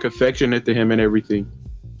were all like affectionate to him and everything.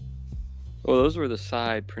 Well, those were the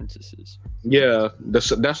side princesses. Yeah, that's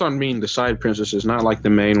what I mean. The side princesses, not like the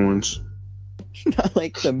main ones. Not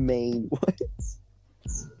like the main ones.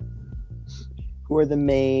 Who are the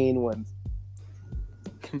main ones?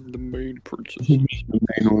 The main princess. The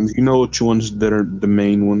main ones. You know which ones that are the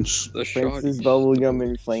main ones. The Princess shawties. Bubblegum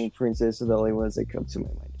and Flame Princess are the only ones that come to my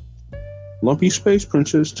mind. Lumpy Space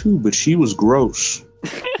Princess too, but she was gross.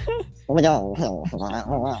 Oh my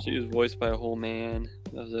god. She was voiced by a whole man.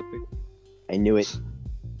 That was epic. I knew it.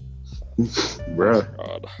 Bruh.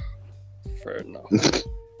 God. Fair enough.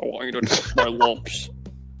 I want you to touch my lumps.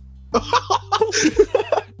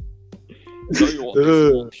 No, you want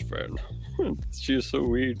these lumps, friend. She was so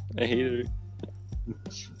weird. I hated her.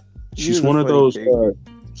 She's was a one of funny those. character.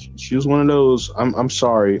 She was one of those. I'm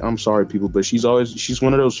sorry, people, but she's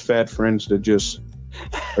one of those fat friends that just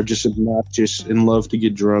are just obnoxious and love to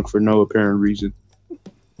get drunk for no apparent reason.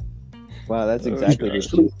 Wow, that's Oh, exactly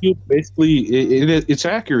gosh. what she is. Basically, it's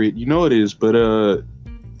accurate. You know it is, but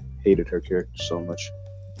hated her character so much.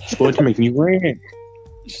 It's going to make me rant.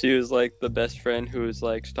 She was like the best friend who was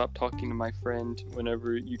like, stop talking to my friend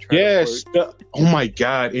whenever you try Yes. to flirt. Oh my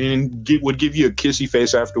god! And would give you a kissy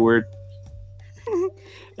face afterward,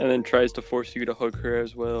 And then tries to force you to hug her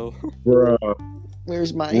as well. bruh.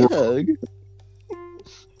 Where's my Yeah. hug?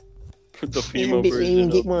 The female bitch, you version. didn't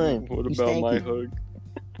get Of, one. what You about my stanky.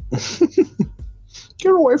 hug?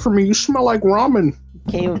 Get away from me! You smell like ramen.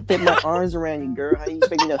 Can't even fit my arms around you, girl. How you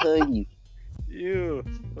expect me to hug you? Ew.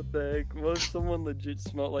 What the heck? What if someone legit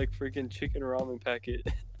smelled like freaking chicken ramen packet?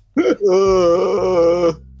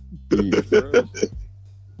 Gross.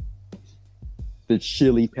 The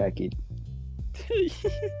chili packet.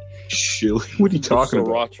 Chili. What are you talking the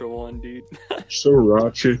about? Sriracha one, dude.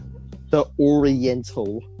 Sriracha. The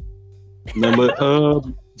Oriental. No, but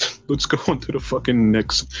let's go on to the fucking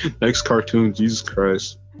next cartoon. Jesus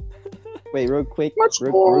Christ. Wait, real quick. Let's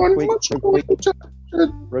Real go on. quick. Let's Real go quick.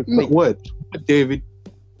 on. Real No, quick. what, David?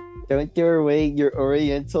 Don't throw away your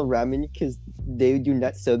Oriental ramen because they do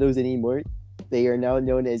not sell those anymore. They are now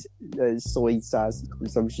known as soy sauce or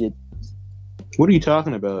some shit. What are you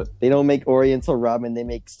talking about? They don't make Oriental ramen. They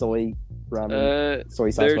make soy ramen.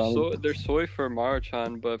 Soy sauce ramen. They're soy for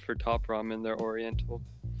Maruchan, but for top ramen they're Oriental.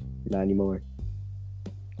 Not anymore.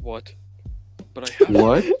 What? But I have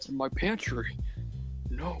What? it in my pantry.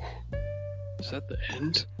 No. Is that the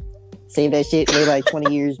end? Save that shit. Wait like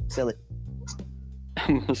 20 years. Sell it.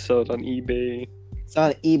 I'm gonna sell it on eBay. It's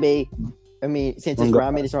on eBay. I mean, since it's On the-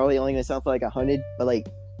 ramen, it's probably only gonna sell for like 100. But like,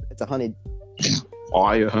 it's 100.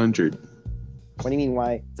 Why 100? What do you mean?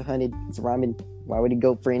 Why? It's 100. It's ramen. Why would it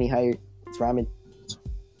go for any higher? It's ramen.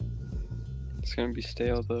 It's gonna be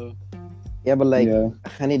stale though. Yeah, but like Yeah.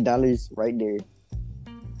 $100 right there.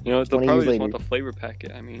 You know, they'll 20 probably years just want later. the flavor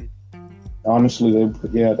packet. I mean, Honestly,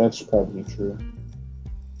 that's probably true.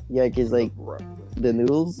 Yeah, because like the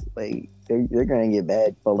noodles, like they're gonna get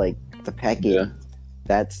bad, but like the packet, Yeah.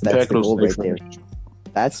 that's The the packet was gold right different. there.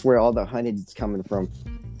 That's where all the hundreds coming from.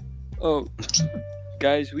 oh,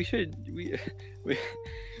 guys, we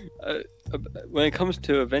when it comes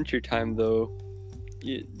to Adventure Time though,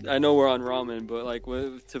 I know we're on ramen, but like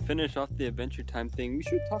to finish off the Adventure Time thing, we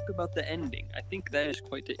should talk about the ending. I think that is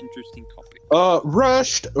quite an interesting topic.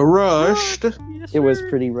 Rushed. Yes, It was sir.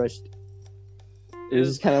 pretty rushed. It It was was-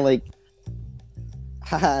 just kind of like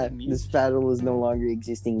Haha, this battle is no longer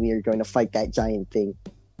existing. We are going to fight that giant thing.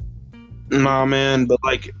 Nah, man, but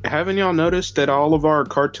like, haven't y'all noticed that all of our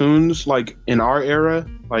cartoons, like in our era,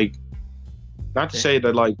 like, not to say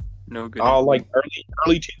that like No good. all like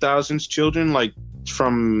early 2000s children, like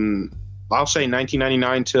from I'll say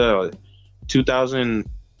 1999 to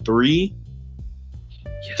 2003,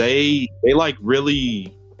 Yes. they like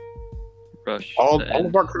really Rush. all the of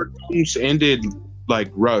end. our cartoons ended like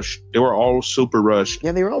rushed. They were all super rushed.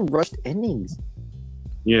 Yeah, they were all rushed endings.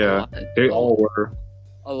 Yeah, they all were.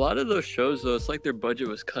 A lot of those shows, though, it's like their budget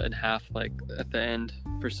was cut in half, like at the end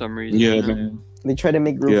for some reason. Yeah, you know? man. They tried to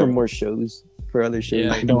make room Yeah. for more shows, for other shows.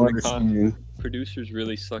 Yeah. I don't Oh my understand. Producers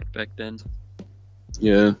really sucked back then.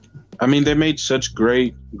 Yeah, I mean they made such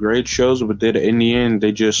great shows, but then in the end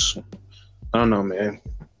they just I don't know, man.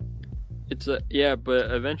 It's yeah, but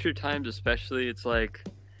Adventure Times especially, it's like,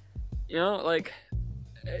 you know, like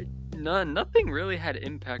nothing really had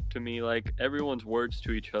impact to me. Like everyone's words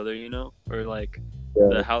to each other, you know, or like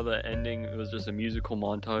Yeah. how the ending was just a musical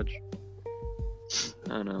montage.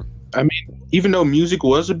 I don't know. I mean, even though music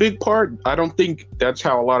was a big part, I don't think that's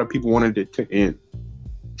how a lot of people wanted it to end.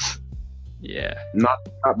 Yeah, Not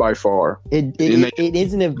by far. It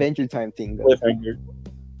is an Adventure Time thing, though. Cliffhanger.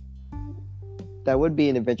 That would be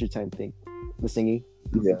an Adventure Time thing. The singing.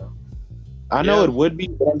 Yeah. I know Yeah. it would be,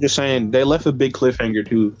 but I'm just saying they left a big cliffhanger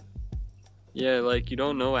too. yeah, like you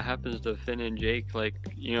don't know what happens to Finn and Jake. Like,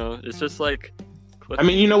 you know, it's just like. I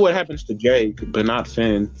mean, you know what happens to Jake, but not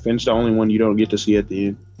Finn. Finn's the only one you don't get to see at the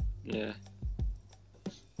end. Yeah.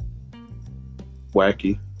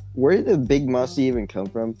 Wacky. Where did the big musty even come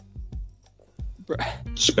from?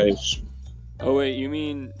 Space. Oh wait, you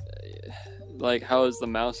mean like how is the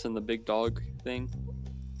mouse and the big dog thing?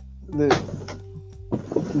 The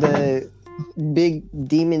big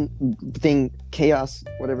demon thing, chaos,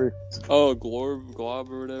 whatever. Oh,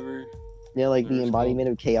 Glob or whatever. Yeah, like Whatever the it's embodiment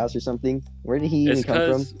of chaos or something. Where did he even It's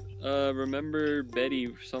come from? because remember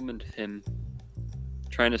Betty summoned him,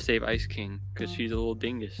 trying to save Ice King because she's a little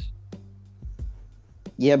dingus.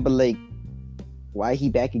 Yeah, but like, why he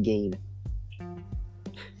back again?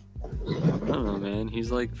 I don't know, man.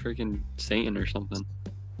 He's like freaking Satan or something.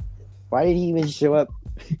 Why did he even show up?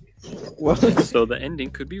 What was, So the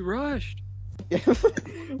ending could be rushed.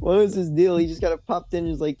 what was his deal? He just kind of popped in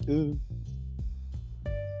and was like, ugh.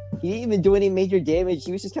 He didn't even do any major damage.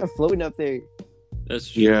 He was just kind of floating up there.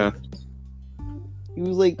 That's true. Yeah. He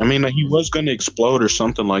was like, I mean, like, he was going to explode or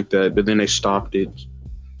something like that, but then they stopped it.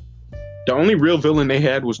 The only real villain they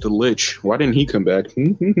had was the Lich. Why didn't he come back?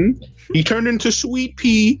 He turned into Sweet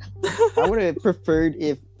Pea. I would have preferred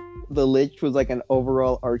if the Lich was like an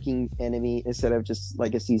overall arcing enemy instead of just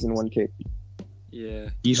like a season 1 character. Yeah.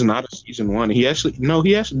 He's not a season 1. He actually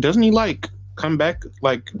doesn't he like come back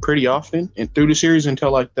like pretty often and through the series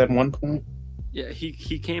until like that one point? Yeah, he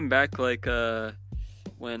came back like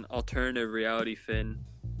when alternative reality Finn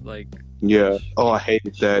like Yeah. Oh, I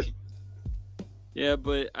hated that. yeah,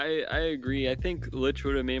 but I agree. I think Lich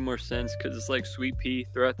would have made more sense because it's like Sweet Pea.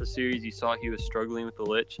 Throughout the series, you saw he was struggling with the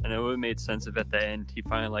Lich, and it would have made sense if at the end he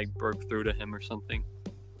finally like broke through to him or something.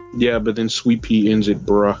 Yeah, but then Sweet Pea ends it,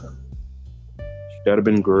 bruh. That'd have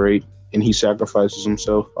been great. And he sacrifices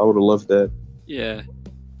himself. I would have loved that. Yeah,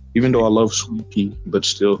 Even though I love Sweet Pea, but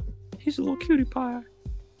still. he's a little cutie pie.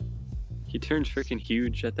 He turns freaking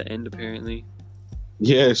huge at the end, apparently.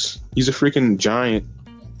 Yes, he's a freaking giant.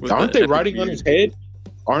 With Aren't the they epic riding on beard. his head?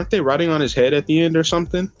 Aren't they riding on his head at the end or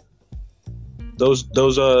something? Those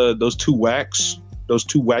two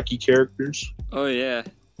wacky characters Oh yeah,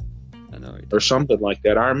 I know. or something like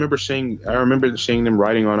that. I remember seeing them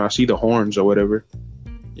riding on. I see the horns or whatever.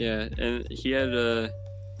 Yeah, and he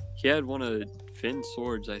had one of Finn's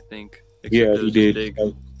swords, I think. Except Yeah, it he was did. Big.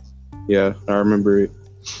 Yeah, I remember it.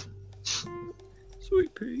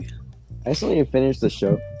 Sweet Pea. I still need to finish the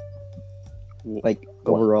show. Like,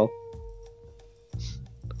 overall.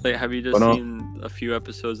 Like, have you just seen a few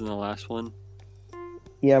episodes in the last one?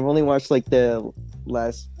 Yeah, I've only watched like the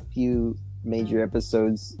last few major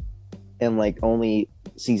episodes and like only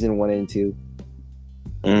season 1 and 2.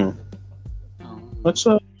 Mm. Let's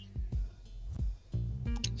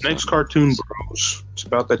next cartoon, bros. It's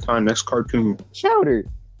about that time. Next cartoon. Chowder!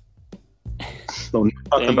 No, not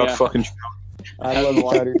talking Dang, about yeah. fucking. I haven't love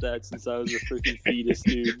watched Chowder. that since I was a freaking fetus,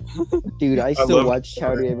 dude. Dude, I still love watch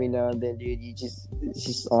Chowder every now and then, dude. It's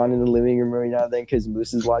just on in the living room every now and then because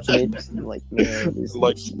Moose is watching it. I'm like, man, this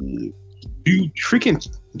Like- is shit.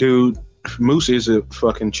 Dude, Moose is a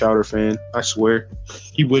fucking Chowder fan. I swear,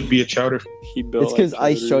 he would be a Chowder. He built. It's because like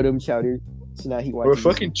I Chowder. showed him Chowder. So now he Bro, watches.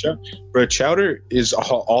 fucking Chowder is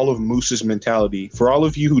all of Moose's mentality. For all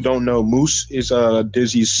of you who don't know, Moose is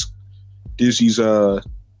Dizzy's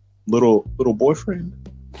little boyfriend.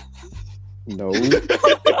 No,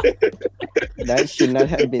 that should not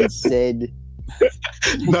have been said.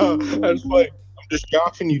 No, I was like, I'm just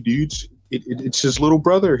joking you, dudes. It's his little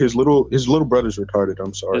brother. His little brother's retarded.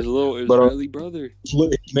 I'm sorry. His little But, Israeli brother. His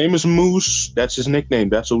name is Moose. That's his nickname.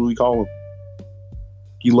 That's what we call him.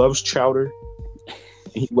 He loves chowder.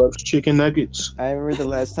 He loves chicken nuggets. I remember the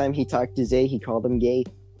last time he talked to Zay, he called him gay.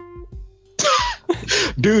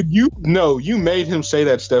 Dude, you made him say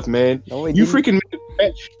that stuff, man. No, I You didn't. freaking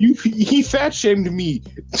he fat shamed me.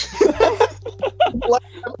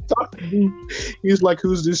 He's like,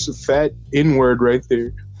 who's this fat N-word right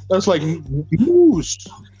there? I was like, Moose,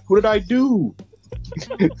 what did I do?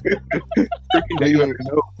 Freaking David,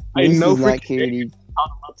 I Moose know does not freaking care, dude.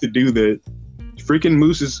 not to do that. Freaking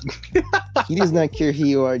Moose is He does not care who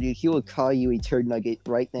you are, dude. He will call you a turd nugget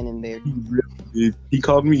right then and there. he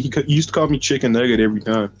called me. He used to call me chicken nugget every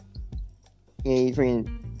time. And freaking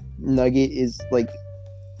nugget is like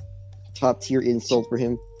top tier insult for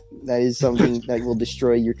him. That is something that will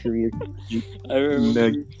destroy your career.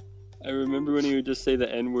 I remember when he would just say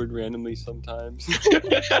the N-word randomly sometimes.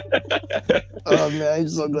 Oh man, I'm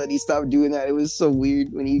so glad he stopped doing that. It was so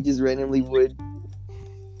weird when he just randomly would.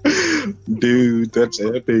 Dude, that's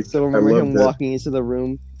epic. So I remember love him that. walking into the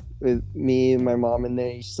room with me and my mom in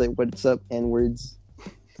there. He's just like, "What's up, N-words?"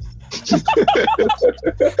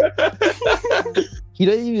 He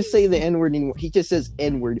doesn't even say the N-word anymore. He just says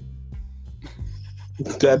N-word.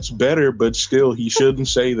 That's better, but still, he shouldn't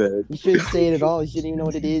say that. He shouldn't say it at all. He shouldn't even know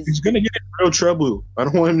what it is. He's gonna get in real trouble. I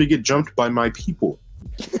don't want him to get jumped by my people.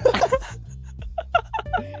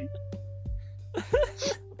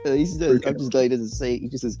 At least he does. I'm just glad he doesn't say it. He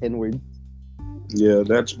just says N-word. Yeah,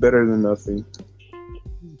 that's better than nothing.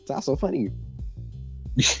 It's also funny.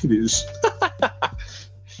 It is.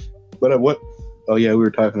 But what? Oh yeah, we were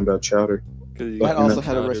talking about chowder. That also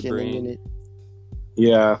had a Russian name in it.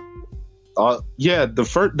 Yeah. Yeah,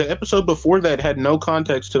 the episode before that had no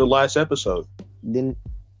context to the last episode. Then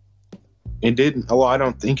It didn't. Oh, I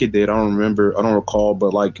don't think it did. I don't remember. I don't recall.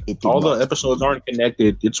 But like, It did all not. the episodes aren't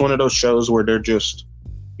connected. It's one of those shows where they're just,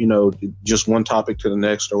 just one topic to the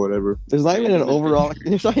next or whatever. there's not even an overall.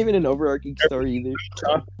 There's not even an overarching story either.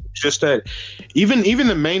 It's just that, even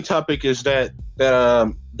the main topic is that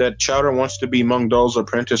Chowder wants to be Mung Dol's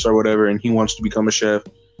apprentice or whatever, and he wants to become a chef,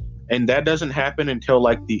 and that doesn't happen until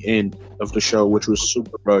like the end of the show, which was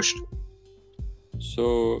super rushed.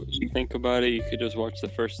 So you think about it, you could just watch the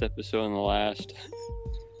first episode and the last.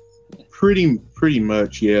 Pretty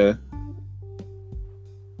much, yeah.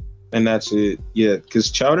 And that's it, yeah. Because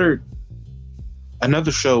Chowder,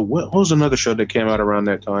 another show. What was another show that came out around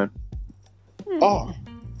that time? Oh,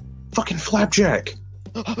 fucking Flapjack.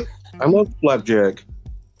 I love Flapjack.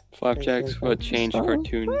 Flapjack's what changed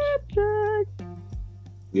cartoons.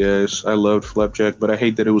 Yes, I loved Flapjack, but I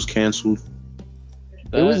hate that it was canceled.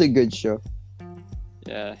 It was a good show.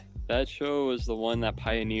 Yeah, that show was the one that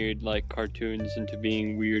pioneered like cartoons into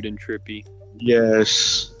being weird and trippy.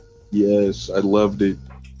 Yes, I loved it.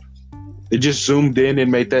 It just zoomed in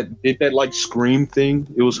and did that like scream thing.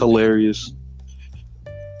 It was hilarious.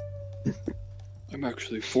 I'm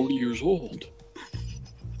actually 40 years old.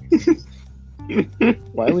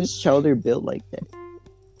 Why was Chowder built like that?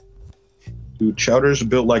 Dude, Chowder's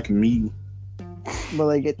built like me. But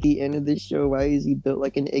like at the end of the show, why is he built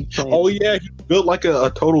like an eggplant? Oh yeah, he built like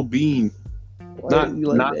a total bean. Why is he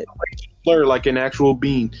like not that? blur, like an actual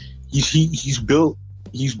bean. He's built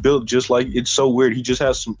just like, it's so weird. He just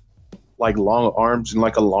has some like long arms and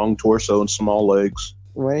like a long torso and small legs.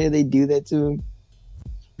 Why did they do that to him?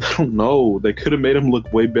 I don't know. They could have made him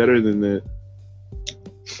look way better than that.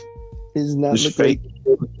 Does not His look face like.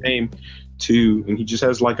 is the same too, and he just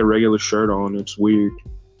has like a regular shirt on. It's weird.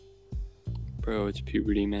 Bro, it's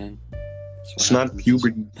puberty, man. That's what It's not happens.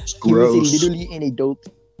 puberty. It's He was gross. literally an adult.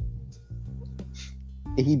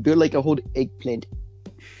 And he built like a whole eggplant.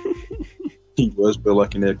 He was built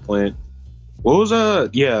like an eggplant. What was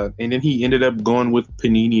yeah, and then he ended up going with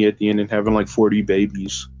Panini at the end and having like 40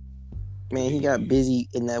 babies. Man, he got busy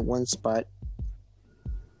in that one spot.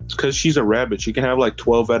 It's because she's a rabbit. She can have like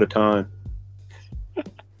 12 at a time.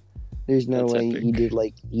 There's no That's way epic.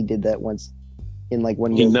 he did that once in like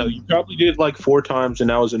one You go. know, you probably did like 4 times, and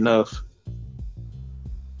that was enough.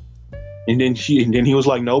 And then he was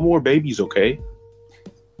like, "No more babies, okay?"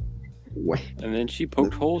 What? And then she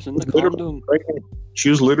poked holes in the Literally condom. pregnant. She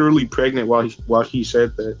was literally pregnant while he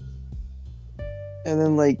said that. And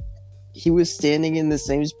then like he was standing in the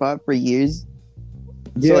same spot for years.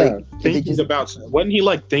 Yeah, like, if it thinking just about. Wasn't he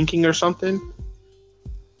like thinking or something?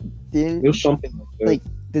 It didn't was something like that. Like-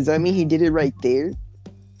 does that mean he did it right there?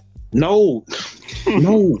 No,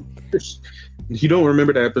 no. You don't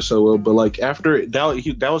remember that episode, well, but like after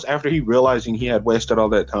that was after he realizing he had wasted all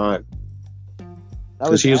that time.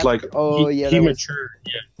 Because he was like, oh he, yeah, he that was- matured.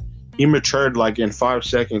 Yeah, he matured like in 5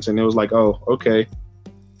 seconds, and it was like, oh, okay.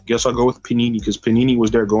 Guess I'll go with Panini because Panini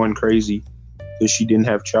was there going crazy because she didn't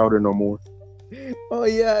have Chowder no more. Oh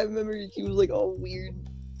yeah, I remember he was like all weird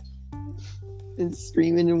and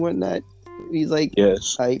screaming and whatnot. He's like,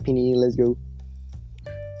 Yes. "All right, Panini, let's go."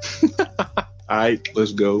 All right,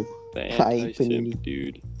 let's go. The Hi, anti-simp, Panini.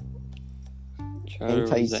 dude. Chowder was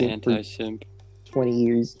the Anti-simp for- anti-simp. 20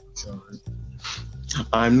 years.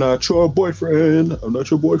 I'm not your boyfriend. I'm not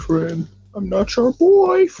your boyfriend. I'm not your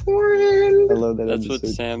boyfriend. I love that That's what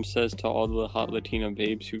episode. Sam says to all the hot Latina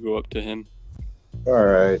babes who go up to him. All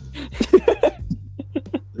right. The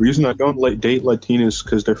reason I don't date Latinas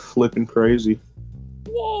because they're flipping crazy.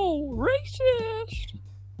 Whoa, racist!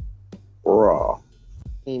 Raw.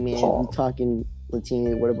 Hey man, Paul. you talking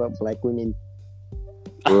Latino? What about black women?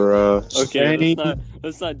 Bruh. Okay, Same.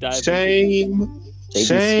 let's not dive into Same. They be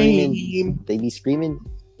Same. They be screaming,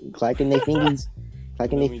 clacking their fingers,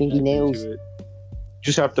 clacking Let their me dive fingernails. into it.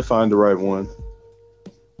 Just have to find the right one.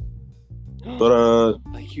 But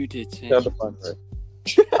like you did, Sam. have to find the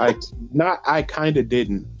right. I kind of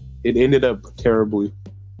didn't. It ended up terribly.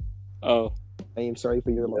 Oh, I am sorry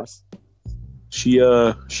for your loss. She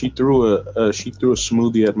threw a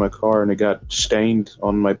smoothie at my car and it got stained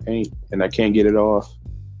on my paint and I can't get it off.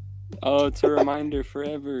 oh, it's a reminder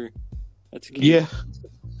forever. That's cute. Yeah.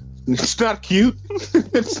 It's not cute.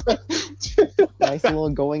 It's not- Nice little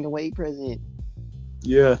going away present.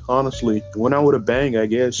 Yeah, honestly. Went out with a bang, I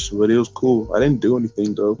guess, but it was cool. I didn't do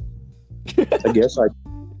anything though. I guess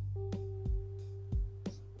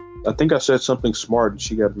I think I said something smart and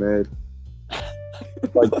she got mad.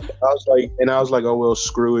 Like I was like, oh well,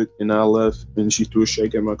 screw it, and I left, and she threw a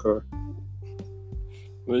shake at my car.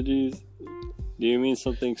 What do you mean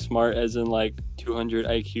something smart as in like 200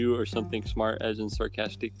 IQ or something smart as in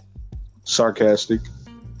sarcastic? Sarcastic.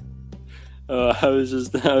 I was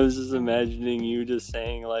just imagining you just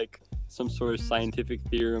saying like some sort of scientific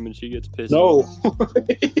theorem and she gets pissed. No,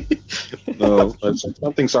 no, that's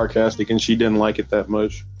something sarcastic, and she didn't like it that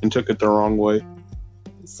much and took it the wrong way.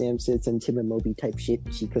 Sam said some Tim and Moby type shit.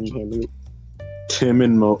 She couldn't handle it. Tim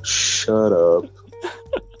and Mo, shut up.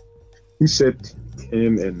 He said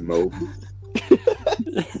Tim and Mo.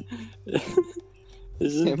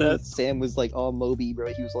 Isn't that Sam was like all Moby,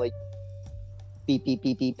 bro. He was like, beep beep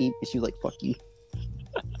beep beep beep. And she was like, fuck you.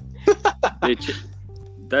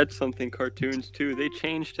 that's something cartoons too. They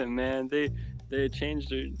changed him, man. They changed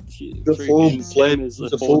their The freaking Tim is a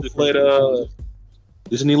the whole full-fledged, different person.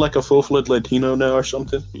 isn't he like a full-fledged Latino now or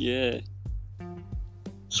something? Yeah.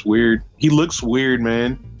 It's weird. He looks weird,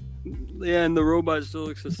 man. Yeah, and the robot still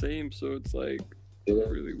looks the same, so it's like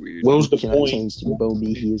really weird. What was the You cannot point? change to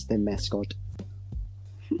Moby. He is the mascot.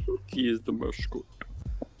 He is the mascot.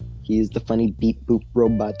 He is the funny beep boop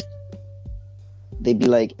robot. They'd be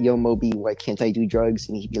like, yo, Moby, why can't I do drugs?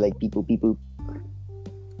 And he'd be like, beep boop, beep boop.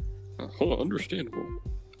 Understandable.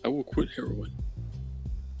 I will quit heroin.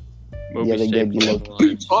 Yeah, they saved did, you all know. the What are you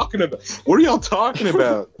lives. talking about? What are y'all talking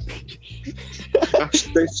about? I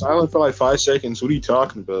stay silent for like 5 seconds. What are you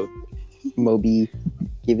talking about? Moby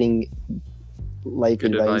giving life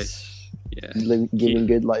Good advice. advice. Yeah. Giving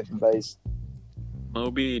good life advice.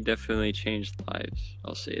 Moby definitely changed lives.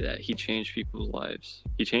 I'll say that. He changed people's lives.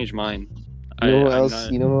 He changed mine. You know who I'm else?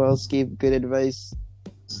 not- You know who else gave good advice?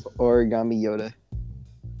 Origami Yoda.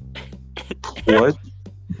 What?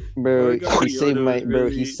 Bro, Origami he saved Yoda my was bro.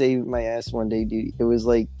 really- He saved my ass one day, dude. It was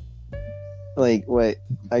like what?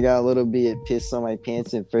 I got a little bit pissed on my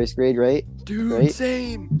pants in first grade, right? Dude, Right?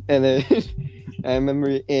 same. And then I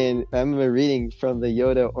remember reading from the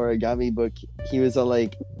Yoda origami book. He was all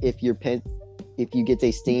like, if you get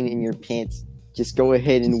a stain in your pants, just go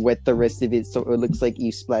ahead and wet the rest of it so it looks like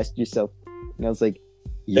you splashed yourself. And I was like,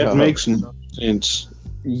 That yo, makes no sense.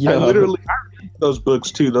 yo. I read those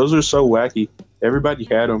books too. Those are so wacky. Everybody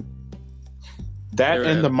had them. That They're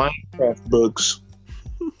and the Minecraft books.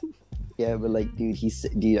 Yeah, but like, dude,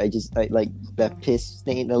 I like that piss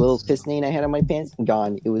stain, the little piss stain I had on my pants,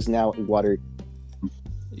 gone. It was now water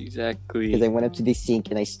Exactly. because I went up to the sink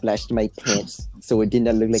and I splashed my pants, so it did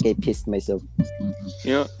not look like I pissed myself.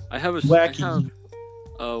 You know, I have Wacky.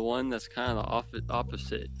 one that's kind of the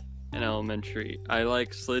opposite in elementary. I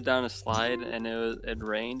like slid down a slide and it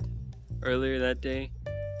rained earlier that day,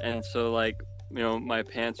 and so like my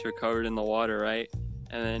pants were covered in the water, right?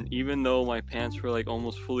 And then even though my pants were like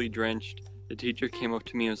almost fully drenched, the teacher came up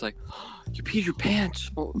to me and was like, "You peed your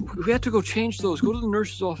pants. Oh, we have to go change those. Go to the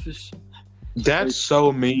nurse's office." That's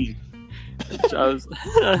so mean. I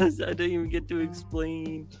didn't even get to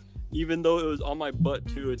explain. Even though it was on my butt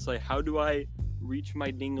too, it's like, how do I reach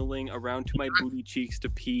my dingling around to my booty cheeks to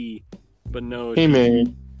pee? But no. Hey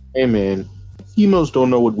man, females don't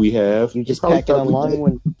know what we have. You just pack it on long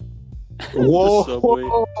one. Whoa, Subway.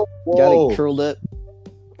 whoa. Got it curled up.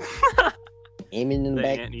 Aiming in the The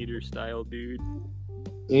back. anteater style, dude.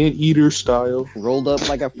 Anteater style. Rolled up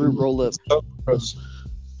like a fruit roll up.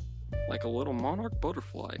 Like a little monarch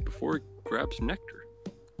butterfly before it grabs nectar.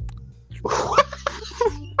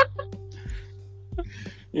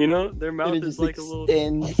 You know, their mouth It is just like a little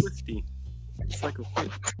extends. twisty. It's like a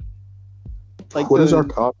fish. Like What the, is our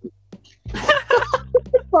topic?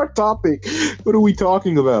 Our topic. What are we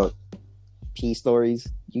talking about? pee stories?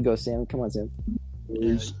 You go, Sam. Come on, Sam.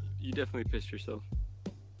 Yeah, you definitely pissed yourself.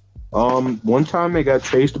 One time I got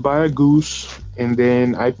chased by a goose, and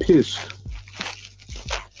then I pissed.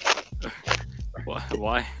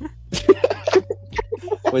 Why?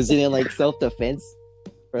 Was it in like self-defense?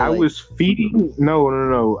 Or, I like, was feeding.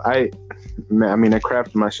 No. I mean, I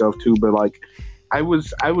crapped myself too, but like, I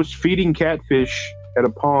was feeding catfish at a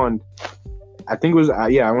pond. I think it was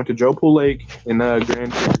I went to Joe Pool Lake in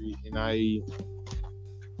Grand Prairie,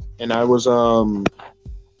 and I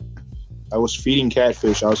was feeding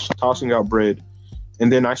catfish. I was tossing out bread,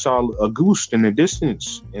 and then I saw a goose in the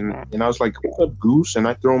distance, and I was like, "What's up, goose?" And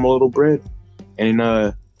I threw him a little bread, and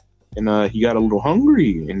he got a little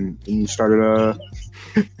hungry, and he started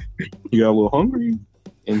he got a little hungry,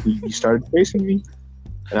 and he started chasing me,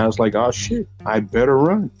 and I was like, "Oh shit, I better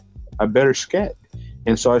run, I better scat."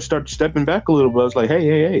 And so I started stepping back a little bit. I was like,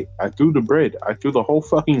 hey, I threw the bread. I threw the whole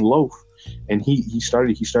fucking loaf. And he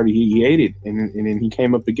ate it. And then he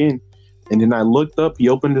came up again. And then I looked up, he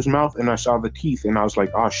opened his mouth, and I saw the teeth. And I was like,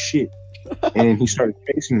 oh, shit. And then he started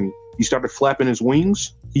chasing me. He started flapping his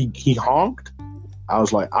wings. He honked. I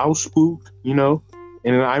was like, I was spooked, you know.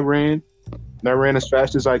 And then I ran. And I ran as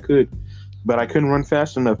fast as I could. But I couldn't run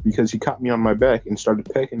fast enough because he caught me on my back and started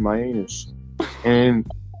pecking my anus. And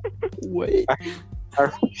wait. I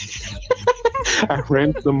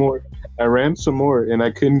ran some more, and I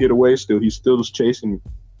couldn't get away still. He still was chasing me.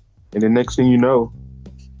 And the next thing you know,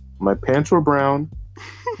 my pants were brown,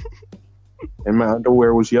 and my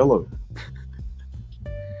underwear was yellow.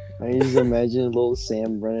 I just imagine little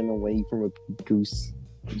Sam running away from a goose.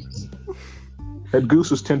 That goose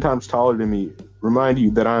was 10 times taller than me. Remind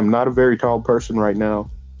you that I'm not a very tall person right now.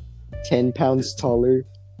 10 pounds taller.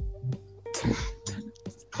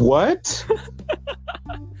 What?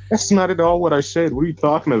 That's not at all what I said. What are you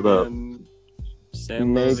talking about? Sam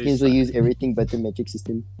Americans will use everything but the metric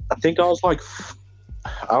system. I think I was like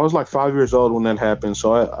 5 years old when that happened,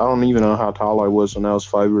 so I don't even know how tall I was when I was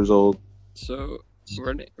 5 years old. So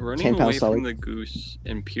running 10 away pounds from solid. the goose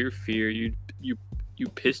in pure fear, you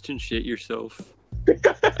pissed and shit yourself.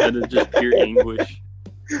 Out of just pure anguish.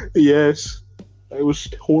 Yes, I was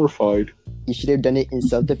horrified. You should have done it in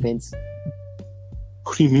self-defense.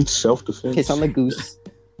 What do you mean self-defense? Piss on the goose.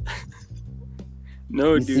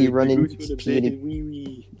 No, You dude. see The running goose would have speed. been wee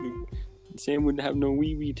wee. Sam wouldn't have no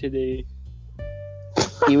wee wee today.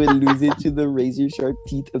 He would lose it to the razor sharp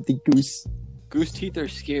teeth of the goose. Goose teeth are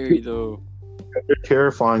scary though. They're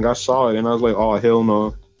terrifying. I saw it and I was like, oh, hell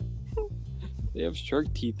no. They have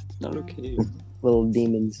shark teeth. It's not okay. Little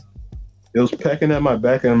demons. It was pecking at my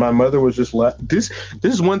back and my mother was just laughing. This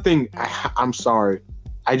is one thing I'm sorry.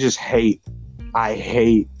 I just hate.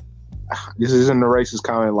 This isn't a racist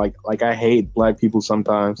comment. Like I hate black people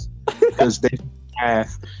sometimes because they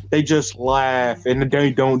laugh. They just laugh and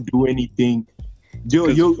they don't do anything. You'll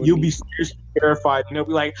be seriously terrified and they'll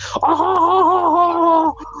be like,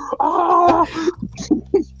 oh.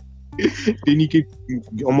 Then you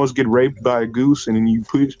almost get raped by a goose and then you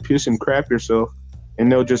piss and crap yourself and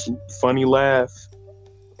they'll just funny laugh,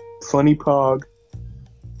 funny pog.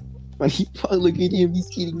 Funny pog, look at him. He's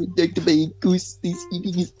getting abducted by a goose. He's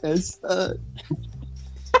eating his ass.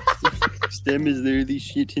 Stem is literally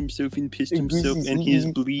shit himself and pissed The goose himself is and he's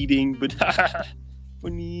eating- bleeding, but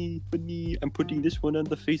funny. I'm putting this one on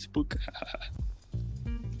the Facebook.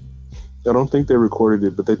 I don't think they recorded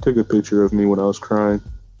it, but they took a picture of me when I was crying.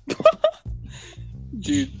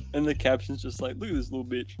 Dude, and the caption's just like, look at this little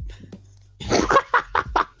bitch.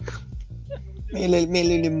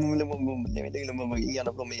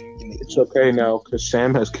 It's okay now because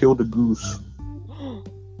Sam has killed a goose.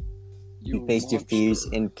 You faced your fears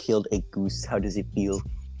and killed a goose. How does it feel?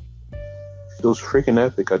 It was freaking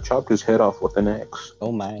epic. I chopped his head off with an axe.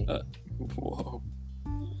 Oh my. Whoa.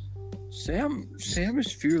 Sam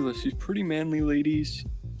is fearless. He's pretty manly, ladies.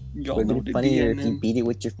 Y'all Would know have to been funnier DM if you him. beat it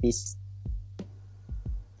with your fist.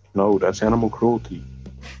 No, that's animal cruelty.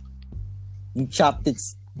 You chopped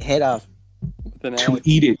its head off. With an To axe.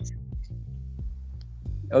 eat it.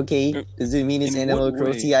 Okay, does it mean it's In animal what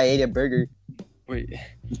cruelty? way? I ate a burger. Wait,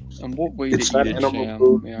 in what way It's to not eat it, animal Sam?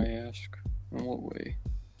 food. May I ask? In what way?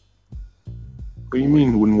 What do you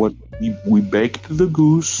mean? When we baked the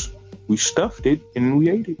goose, we stuffed it, and we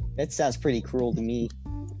ate it. That sounds pretty cruel to me.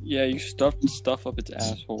 Yeah, you stuffed stuff up its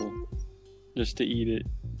asshole just to eat it.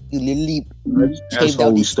 You literally shaved Asshole,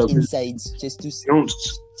 out we its stuffed it. insides just to. You don't.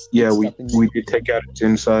 Yeah, we did take out its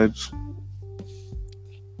insides.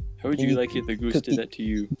 How would Can you you like if the goose cook did it? that to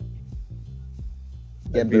you?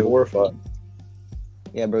 Yeah, I'd be bro. horrified.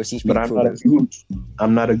 Yeah, bro. She's But pretty I'm cruel. not a goose.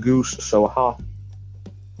 I'm not a goose, so ha.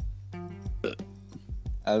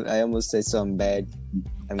 I almost said something bad.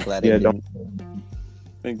 I'm glad Yeah, I didn't.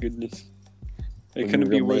 Thank goodness. It Would've couldn't been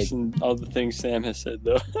be real worse than all the things Sam has said,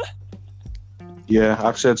 though. Yeah,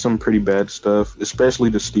 I've said some pretty bad stuff,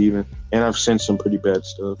 especially to Steven. And I've sent some pretty bad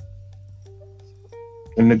stuff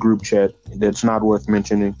in the group chat that's not worth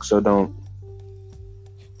mentioning, so don't.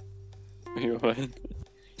 Wait, what?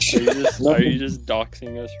 Are you just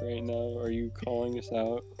doxing us right now? Are you calling us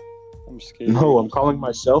out? I'm scared. No, I'm calling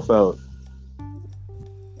myself out.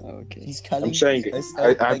 Okay. He's calling I'm saying us I'm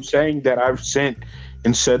out like- saying that I've sent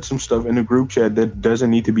and said some stuff in the group chat that doesn't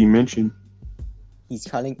need to be mentioned. He's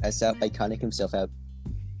calling us out by calling himself out.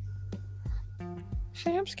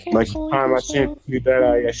 Sam's Like the time I sent you that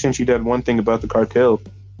I sent you that one thing about the cartel.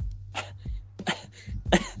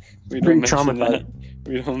 We pretty don't mention that.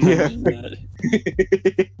 We don't Yeah. mention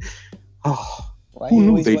that. Oh, Why Who are you knew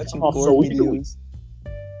always they watching come off gore so easily? videos?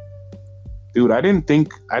 dude, I didn't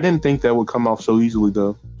think that would come off so easily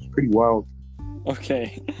though. It's pretty wild.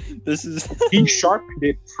 Okay. This is. He sharpened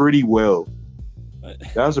it pretty well.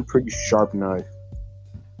 That was a pretty sharp knife.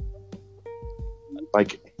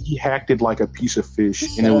 Like he hacked it like a piece of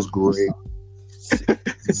fish, and it was great.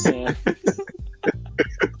 Sam.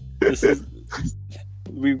 This is.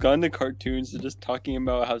 We've gone to cartoons to just talking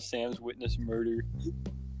about how Sam's witnessed murder.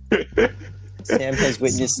 Sam has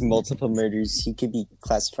witnessed multiple murders. He could be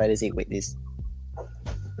classified as a witness.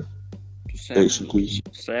 Basically,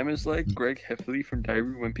 Sam is like Greg Heffley from Diary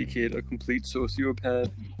of a Wimpy Kid, a complete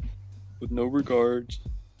sociopath with no regards.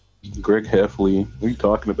 Greg Heffley. What are you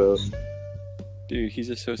talking about? Dude, he's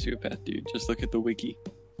a sociopath, dude. Just look at the wiki.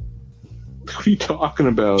 What are you talking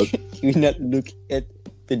about? You not look at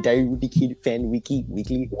the Diary of a Kid fan wiki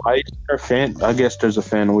weekly. Why is there a fan? I guess there's a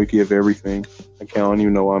fan wiki of everything. I don't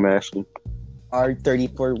even know why I'm asking.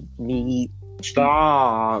 R34 mini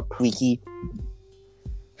Stop. wiki.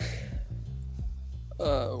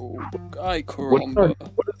 Guy Caramba.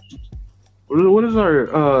 What is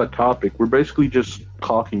our topic? We're basically just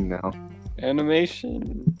talking now.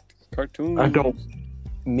 Animation. Cartoons. I don't.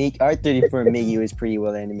 Make R34 Miggy was pretty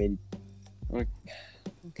well animated.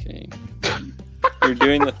 Okay. You're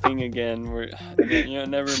doing the thing again.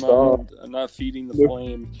 Never Stop. mind. I'm not feeding the Look.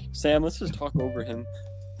 flame. Sam, let's just talk over him.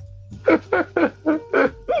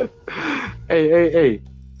 Hey.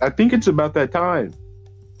 I think it's about that time.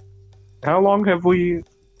 How long have we...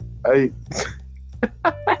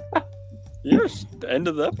 Yes, the end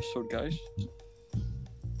of the episode, guys.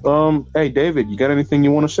 Hey, David, you got anything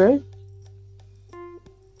you want to say?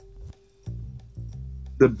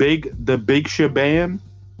 The big shebang?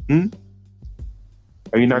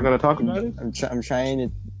 Are you not going to talk about it? I'm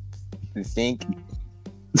trying to think.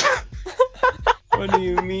 What do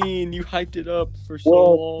you mean? You hyped it up for so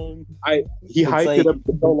Well, long. He It's hyped like- it up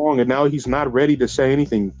for so long, and now he's not ready to say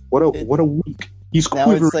anything. What a week. He's Now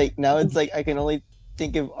quivering. it's like I can only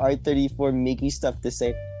think of R34 Mickey stuff to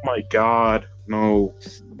say. Oh my God, no.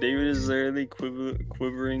 David is literally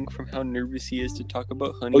quivering from how nervous he is to talk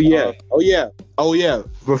about Honey Oh yeah. Pop.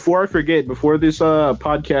 Before I forget, before this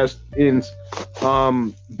podcast ends,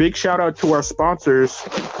 big shout out to our sponsors.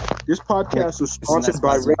 This podcast is sponsored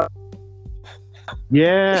by sponsored?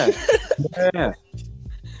 Yeah.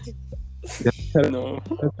 No.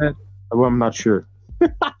 Well, I'm not sure.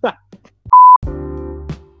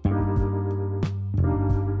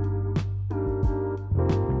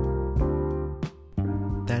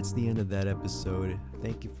 That's the end of that episode.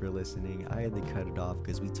 Thank you for listening. I had to cut it off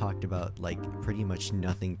because we talked about like pretty much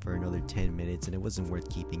nothing for another 10 minutes and it wasn't worth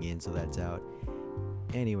keeping in, so that's out.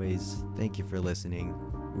 Anyways, thank you for listening.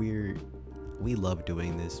 We love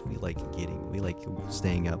doing this. We like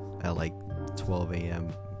staying up at like 12 a.m.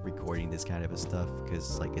 recording this kind of stuff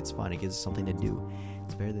because like it's fun. It gives us something to do.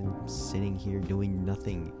 It's better than sitting here doing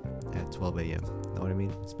nothing at 12 a.m. Know what I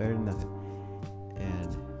mean? It's better than nothing.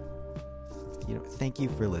 And thank you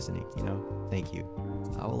for listening. Thank you.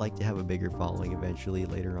 I would like to have a bigger following eventually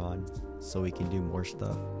later on, so we can do more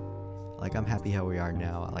stuff. Like, I'm happy how we are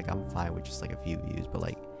now. Like, I'm fine with just like a few views, but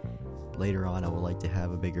like later on, I would like to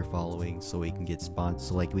have a bigger following so we can get sponsors.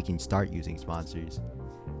 So like we can start using sponsors,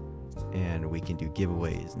 and we can do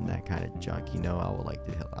giveaways and that kind of junk. I would like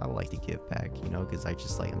to give back. Because I'm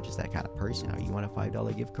just that kind of person. You want a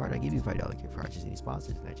 $5 gift card? I give you a $5 gift card. I just need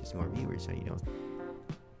sponsors, and I just need more viewers. So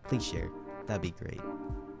please share. That'd be great.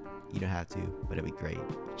 You don't have to, but it'd be great.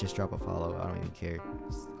 Just drop a follow. I don't even care.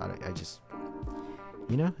 I just,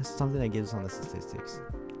 it's something that gives on the statistics.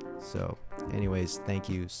 So, anyways, thank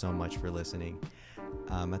you so much for listening.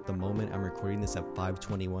 At the moment, I'm recording this at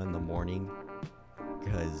 5:21 in the morning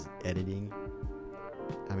because editing.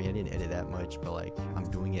 I didn't edit that much, but like I'm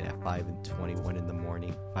doing it at 5:21 in the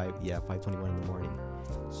morning. 5:21 in the morning.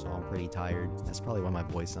 So I'm pretty tired. That's probably why my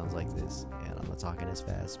voice sounds like this, and I'm not talking as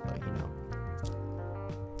fast. But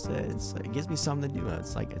it gives me something to do.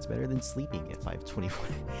 It's better than sleeping at 5:21.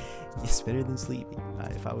 It's better than sleeping.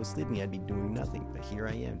 If I was sleeping, I'd be doing nothing. But here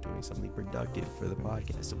I am doing something productive for the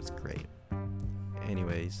podcast, so it's great.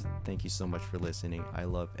 Anyways, thank you so much for listening. I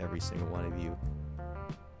love every single one of you.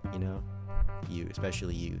 You,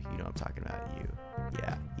 especially you. You know what I'm talking about. You.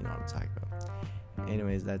 Yeah, you know what I'm talking about.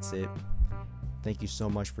 Anyways, that's it. Thank you so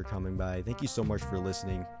much for coming by. Thank you so much for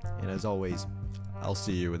listening. And as always, I'll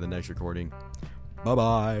see you in the next recording.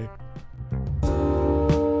 Bye-bye.